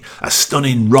Money, a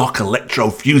stunning rock electro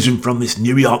fusion from this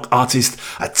New York artist,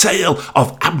 a tale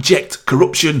of abject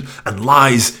corruption and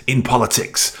lies in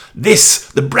politics. This,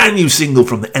 the brand new single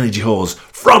from the Energy Whores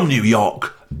from New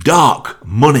York, Dark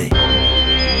Money.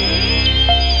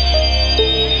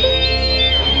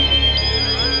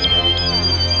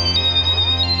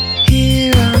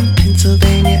 Here on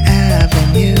Pennsylvania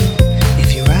Avenue,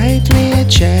 if you write me a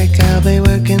check, I'll be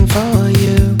working for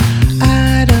you.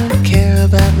 I don't care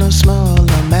about no small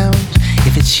amount.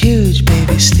 If it's huge,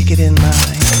 baby, stick it in my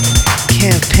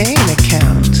campaign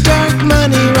account. Dark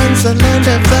money runs the land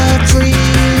of the free.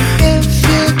 If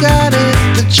you got it,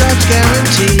 the job's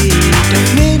guaranteed.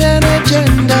 Don't need an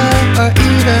agenda or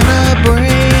even a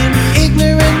brain.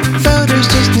 Ignorant voters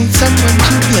just need someone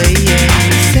to play.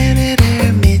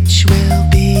 Senator Mitch will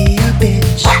be a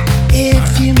bitch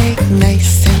if you make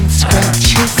nice and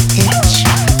scratch his itch.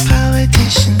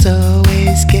 Politicians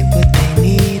always get what they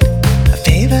need. A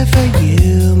favor for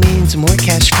you means more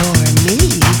cash for me.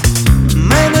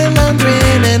 Money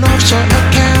laundering and offshore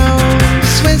accounts,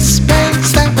 Swiss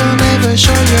banks that will never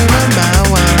show your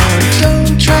amount.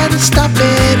 Don't try to stop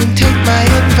it and take my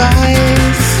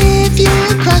advice. If you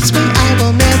cross me, I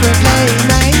will never play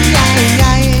nice.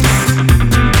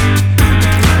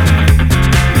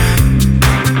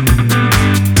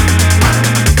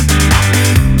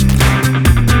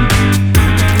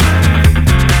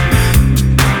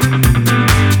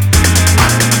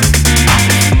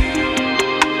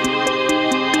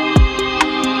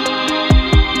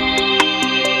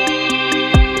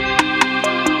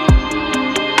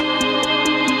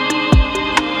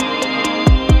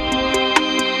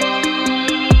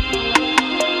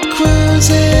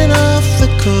 Cruising off the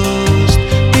coast,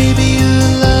 baby, who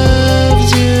loves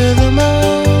you the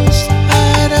most?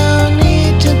 I don't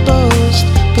need to boast,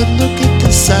 but look at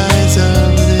the size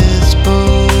of this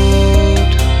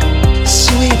boat.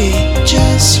 Sweetie,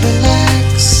 just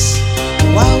relax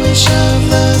while we shove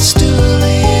the stool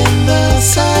in the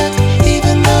sack.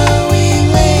 Even though we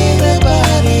lay the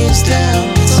bodies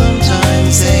down,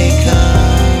 sometimes they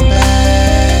come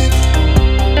back.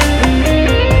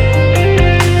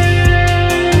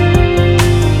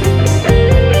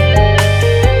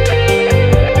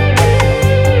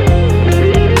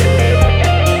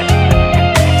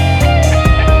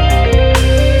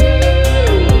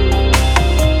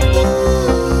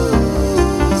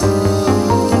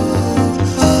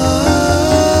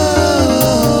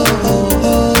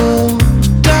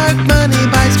 Dark money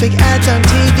buys big ads on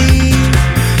TV.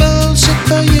 Bullshit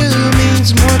for you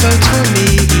means more votes for me.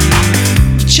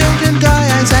 Children die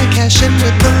as I cash in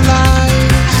with the lie.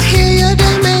 I hear your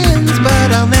demands,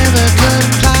 but I'll never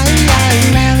comply.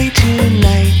 Rally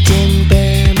tonight in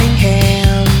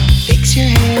Birmingham. Fix your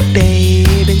hair,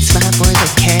 babe, and smile for the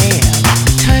cam.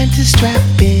 Time to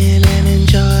strap in and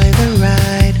enjoy the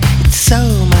ride. It's so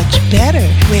much better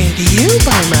with you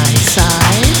by my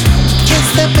side. Kiss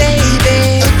the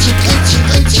baby, oochie, oochie,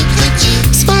 oochie, oochie.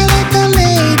 Smile at the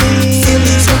lady,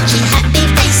 silly, oochie, happy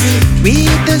faces.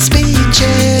 Read the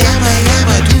speeches, yamma,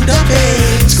 yamma, do the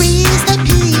bass. Squeeze the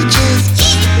peaches,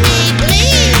 eat me,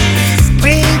 please.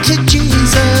 Pray to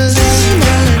Jesus,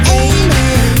 amen,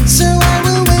 amen. So I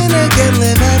will win again,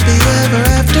 live happy ever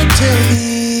after till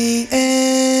the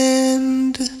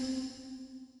end.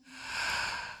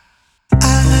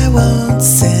 I won't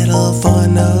settle for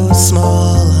no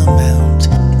small amount.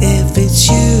 If it's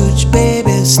huge,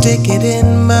 baby, stick it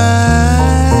in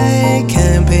my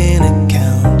campaign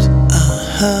account.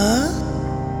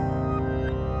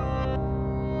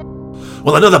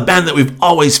 Well, another band that we've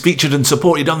always featured and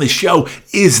supported on this show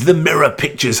is the Mirror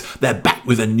Pictures. They're back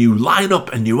with a new lineup,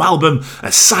 a new album,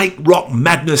 a psych rock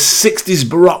madness, 60s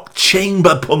baroque,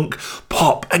 chamber punk,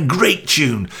 pop, a great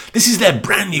tune. This is their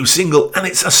brand new single and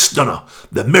it's a stunner.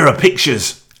 The Mirror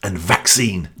Pictures and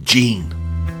Vaccine Gene.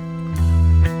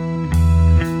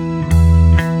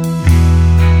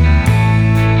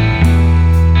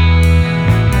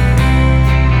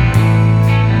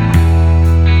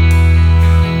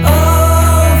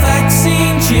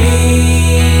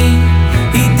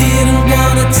 He didn't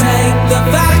wanna take the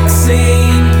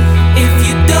vaccine. If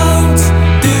you don't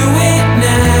do it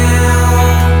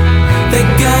now,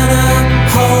 they're gonna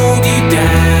hold you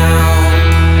down.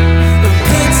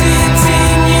 Put it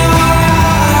in your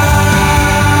eyes.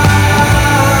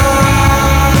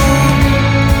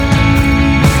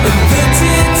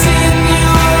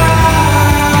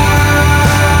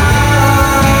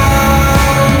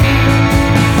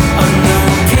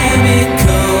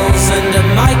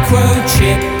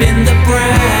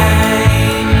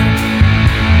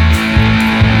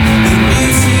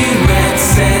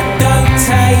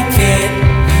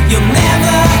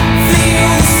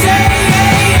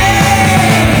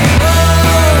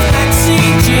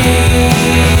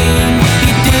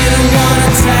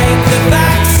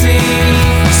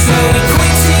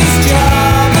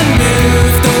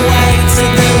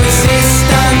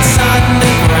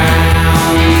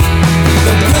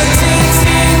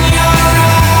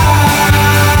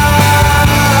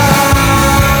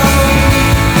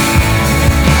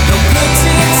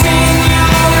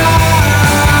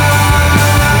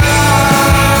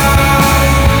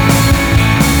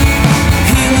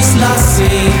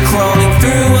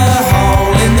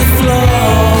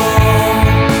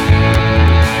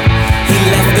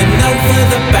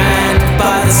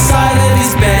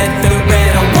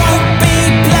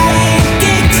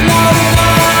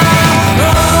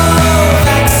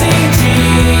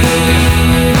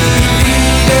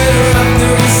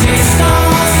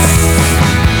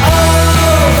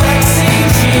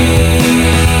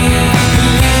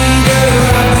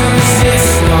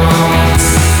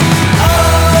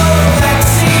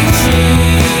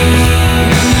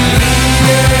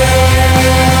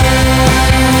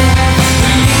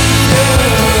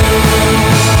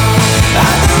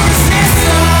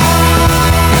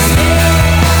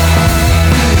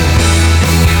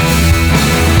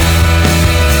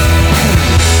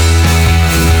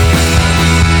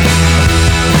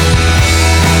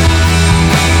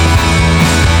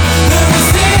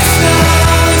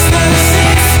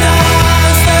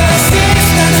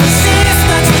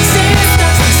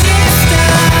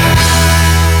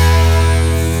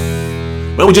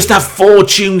 Well, we just have 4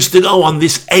 tunes to go on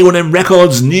this A1M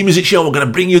Records New Music Show. We're going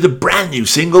to bring you the brand new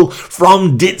single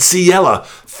from Dizzyella,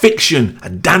 Fiction, a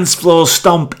dance floor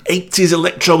stomp, 80s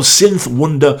electro synth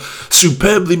wonder,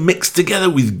 superbly mixed together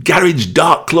with garage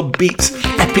dark club beats,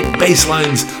 epic bass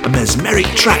lines, a mesmeric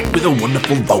track with a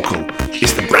wonderful vocal.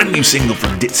 It's the brand new single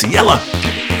from Dizzyella,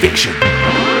 Fiction.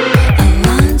 I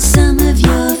want some of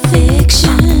your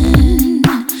fiction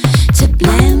to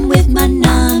blend with my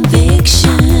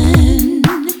non-fiction.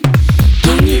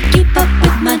 Can you keep up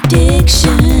with my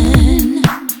diction?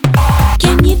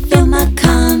 Can you feel my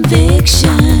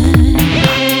conviction?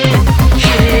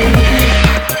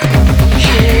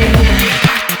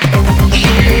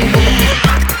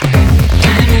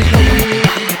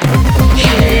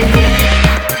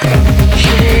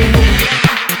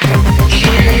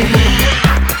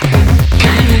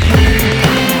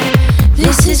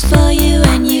 This is for you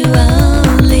and you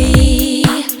only.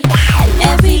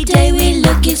 Every day we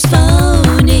look is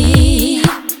phony.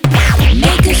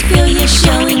 Make us feel you're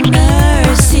showing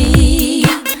mercy,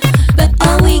 but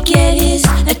all we get is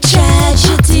a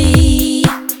tragedy.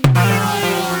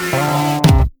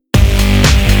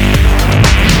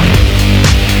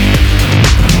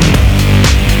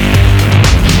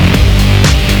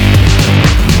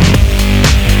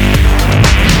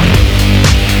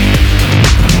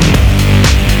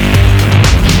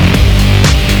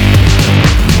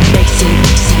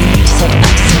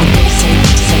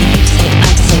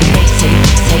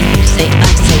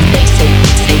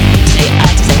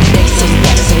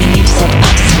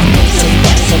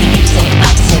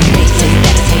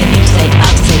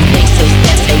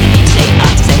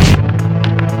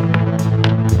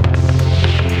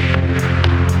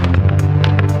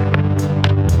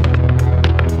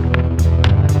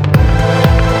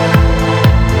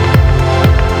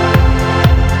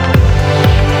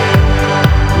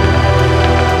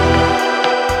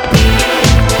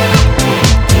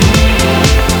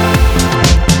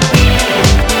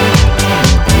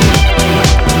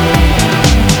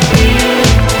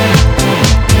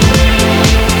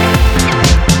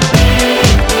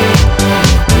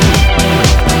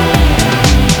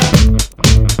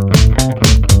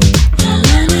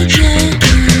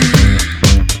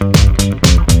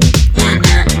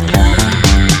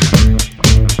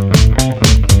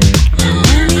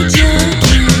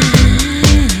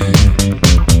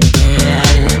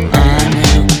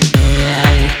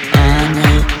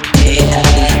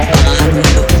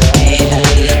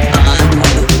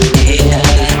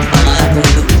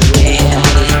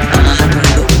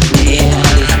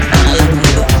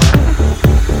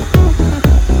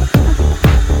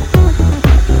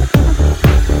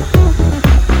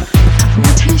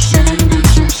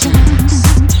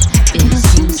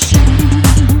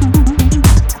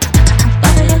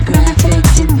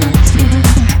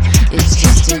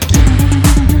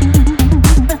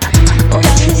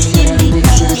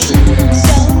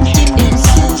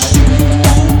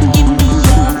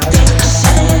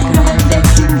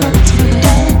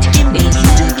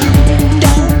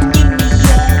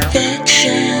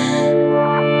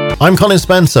 I'm Colin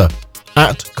Spencer,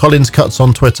 at Collins Cuts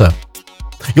on Twitter.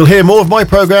 You'll hear more of my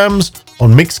programs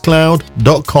on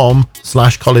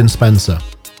mixcloud.com/Colin Spencer.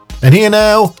 And here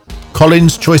now,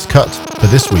 Colin's choice cut for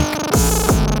this week.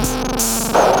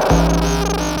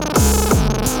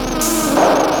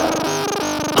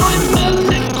 I'm a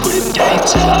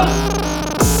liquidator.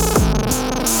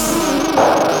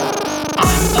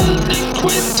 I'm a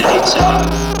liquidator.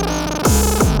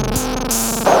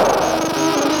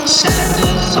 Send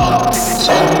us off to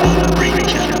the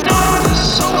breach and I'm the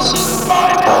sole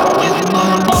survivor with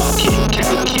my pocket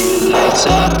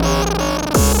calculator.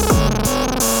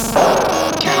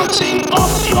 Counting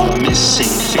off your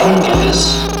missing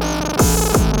fingers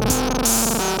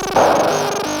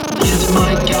with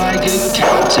my Geiger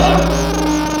counter.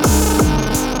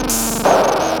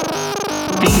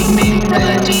 Beaming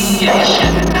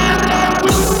radiation and I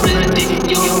will predict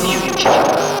your future.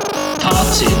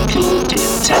 Particle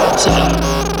detector.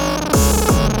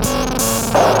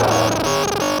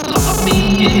 Lock me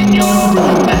in your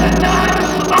room and I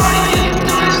will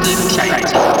ionize the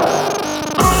traitor.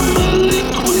 I'm a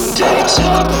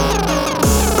liquidator.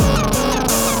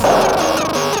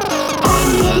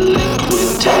 I'm a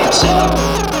liquidator.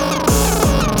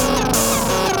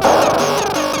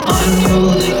 I'm your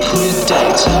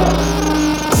liquidator.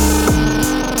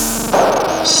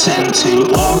 Sent to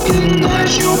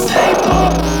organize your paper.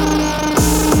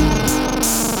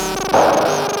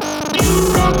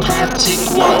 Bureaucratic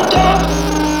wonder.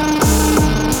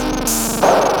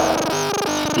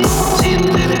 Naughty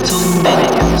little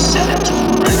minion set to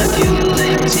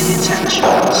regulate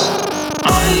intentions.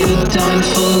 Iodine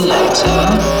time for later.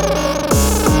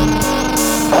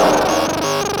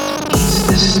 Is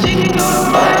the sting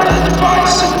of my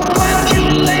advice and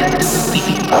glandulate the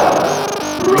thief?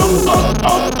 Robot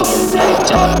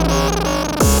operator.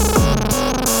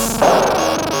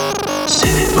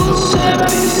 Civil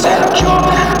service at your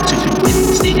hand to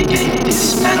instigate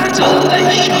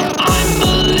dismantlation. I'm a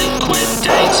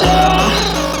liquidator.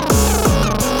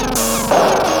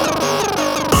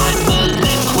 I'm a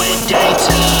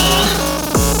liquidator.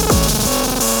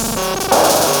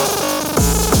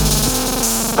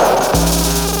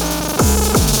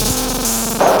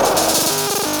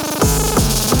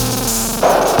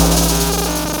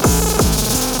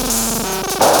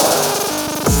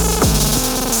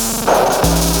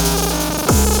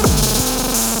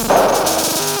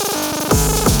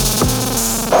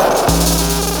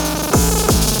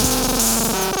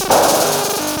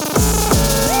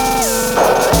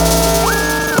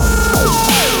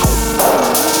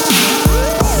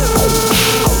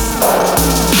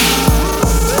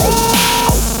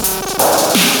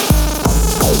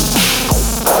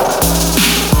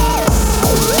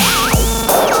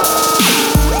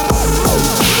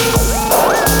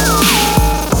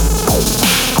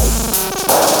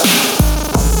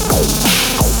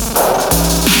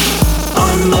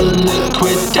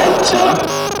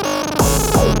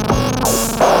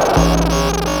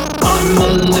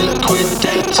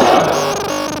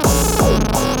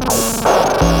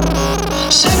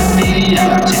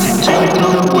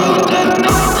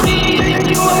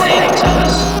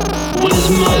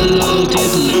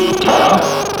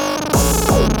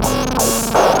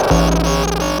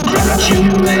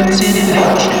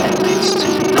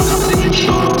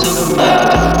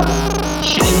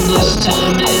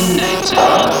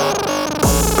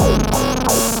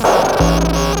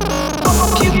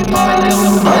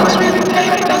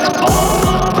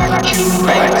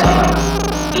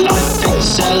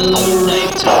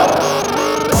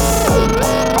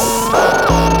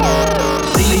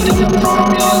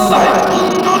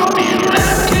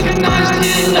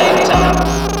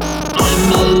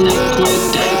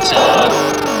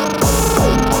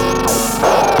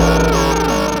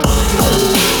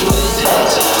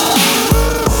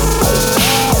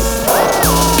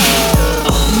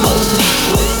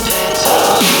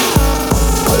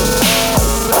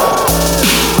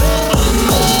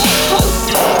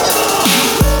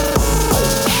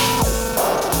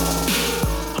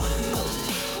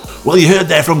 Well, you heard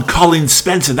there from Colin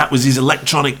Spencer. That was his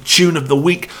electronic tune of the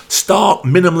week. Stark,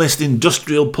 minimalist,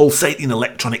 industrial, pulsating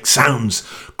electronic sounds.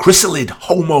 Chrysalid,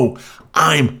 Homo,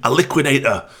 I'm a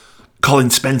Liquidator. Colin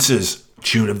Spencer's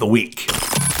tune of the week.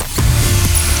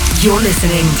 You're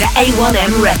listening to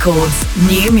A1M Records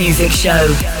New Music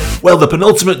Show. Well, the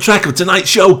penultimate track of tonight's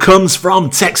show comes from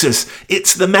Texas.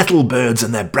 It's the Metal Birds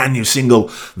and their brand new single,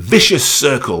 Vicious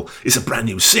Circle. It's a brand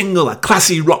new single, a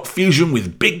classy rock fusion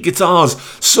with big guitars,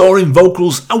 soaring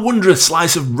vocals, a wondrous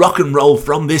slice of rock and roll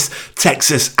from this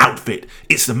Texas outfit.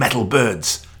 It's the Metal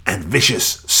Birds and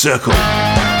Vicious Circle.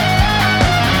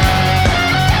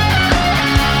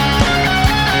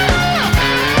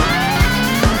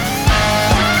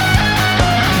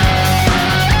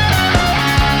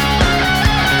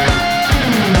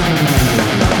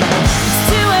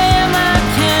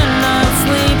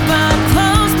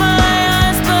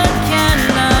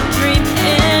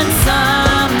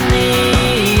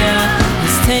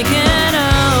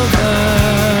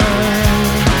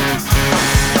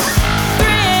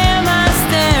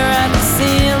 Stare at the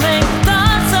ceiling.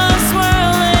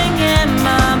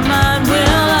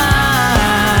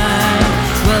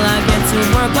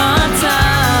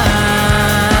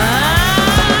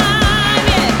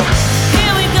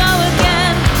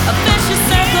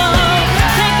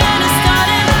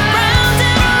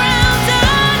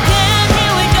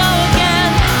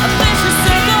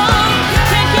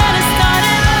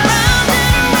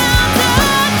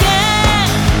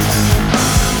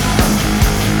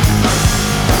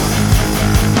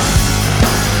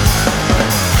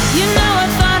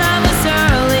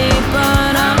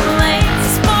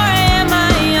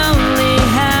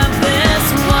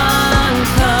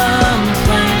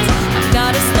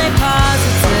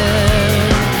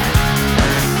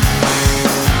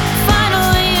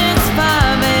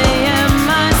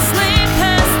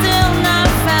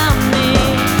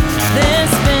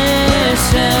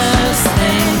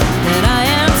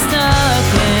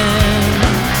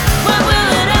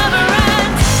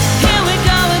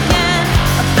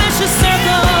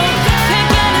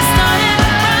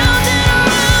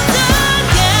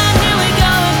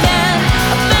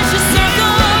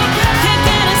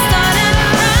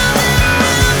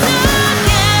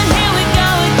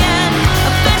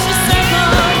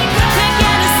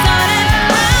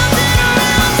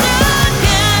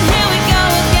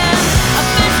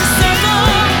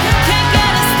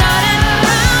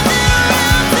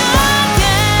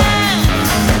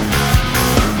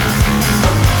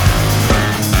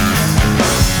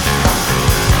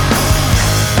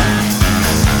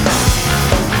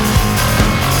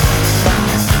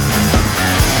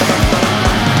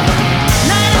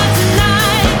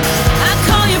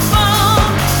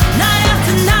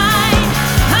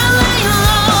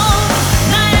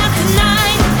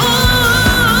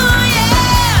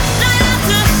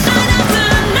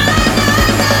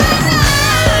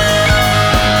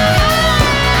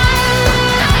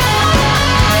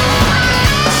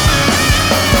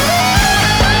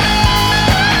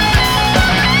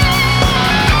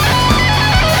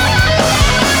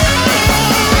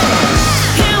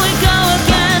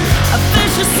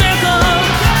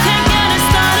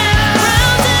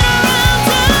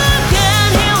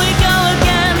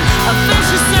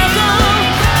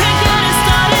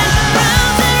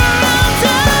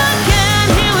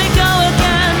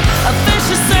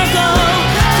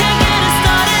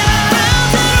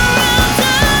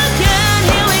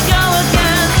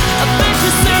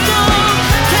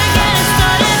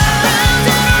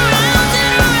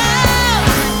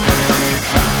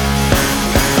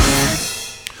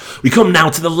 We come now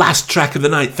to the last track of the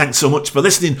night. Thanks so much for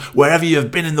listening wherever you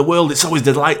have been in the world. It's always a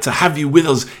delight to have you with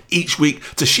us each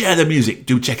week to share the music.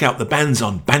 Do check out the bands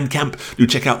on Bandcamp. Do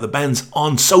check out the bands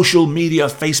on social media,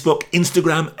 Facebook,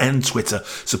 Instagram and Twitter.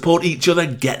 Support each other,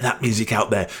 get that music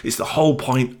out there. It's the whole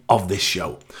point of this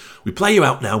show. We play you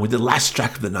out now with the last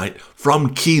track of the night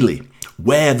from Keeley,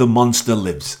 Where the Monster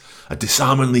Lives. A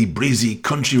disarmingly breezy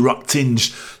country rock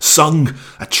tinge song,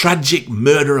 a tragic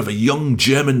murder of a young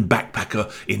German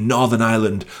backpacker in Northern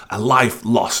Ireland, a life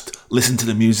lost. Listen to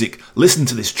the music, listen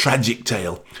to this tragic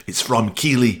tale. It's from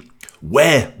Keeley,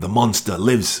 Where the Monster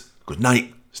Lives. Good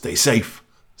night, stay safe,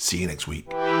 see you next week.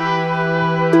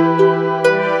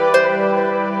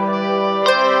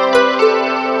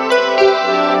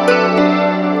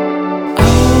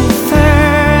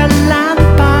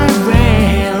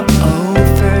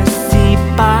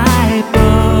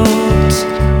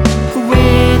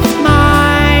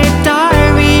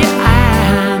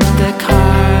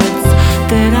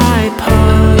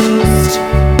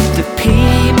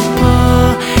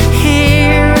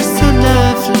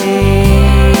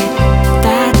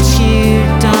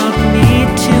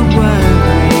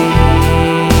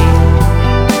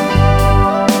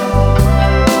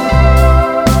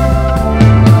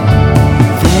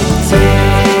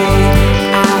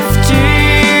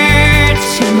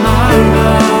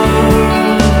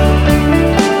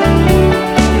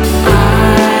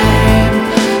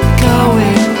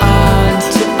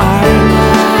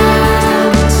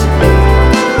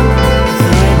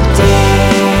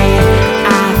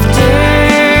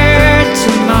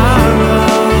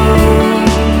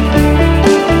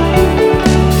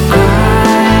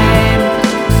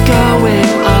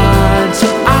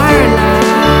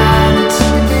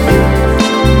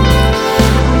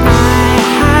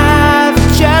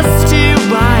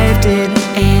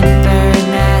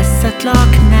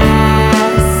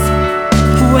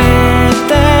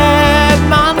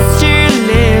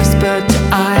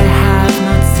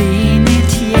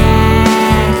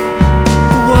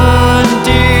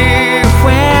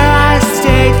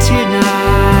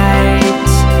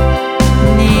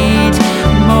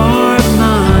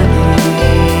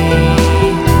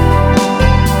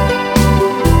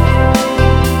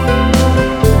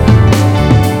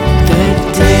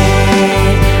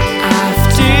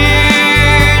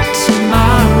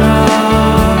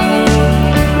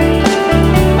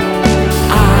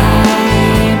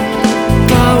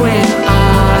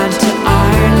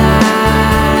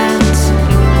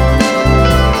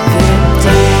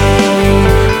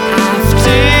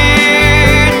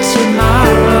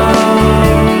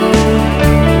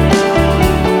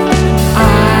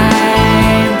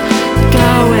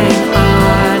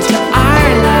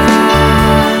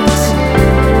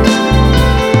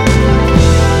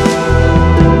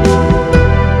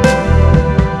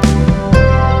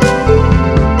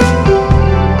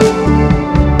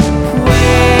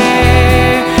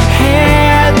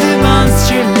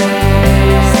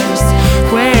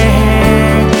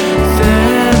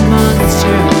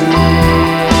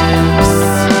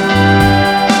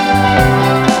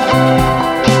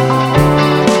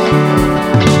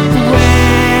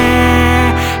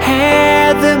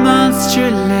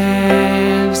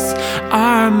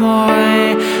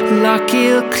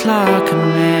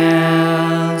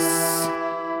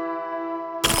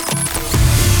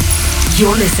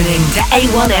 You're listening to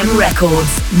A1M Records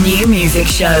New Music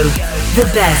Show. The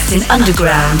best in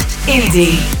underground,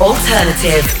 indie,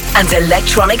 alternative and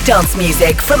electronic dance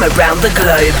music from around the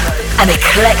globe. An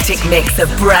eclectic mix of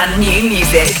brand new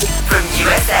music from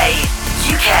USA,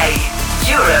 UK,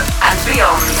 Europe and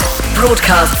beyond.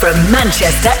 Broadcast from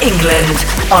Manchester, England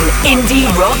on Indie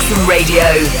Rocks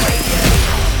Radio.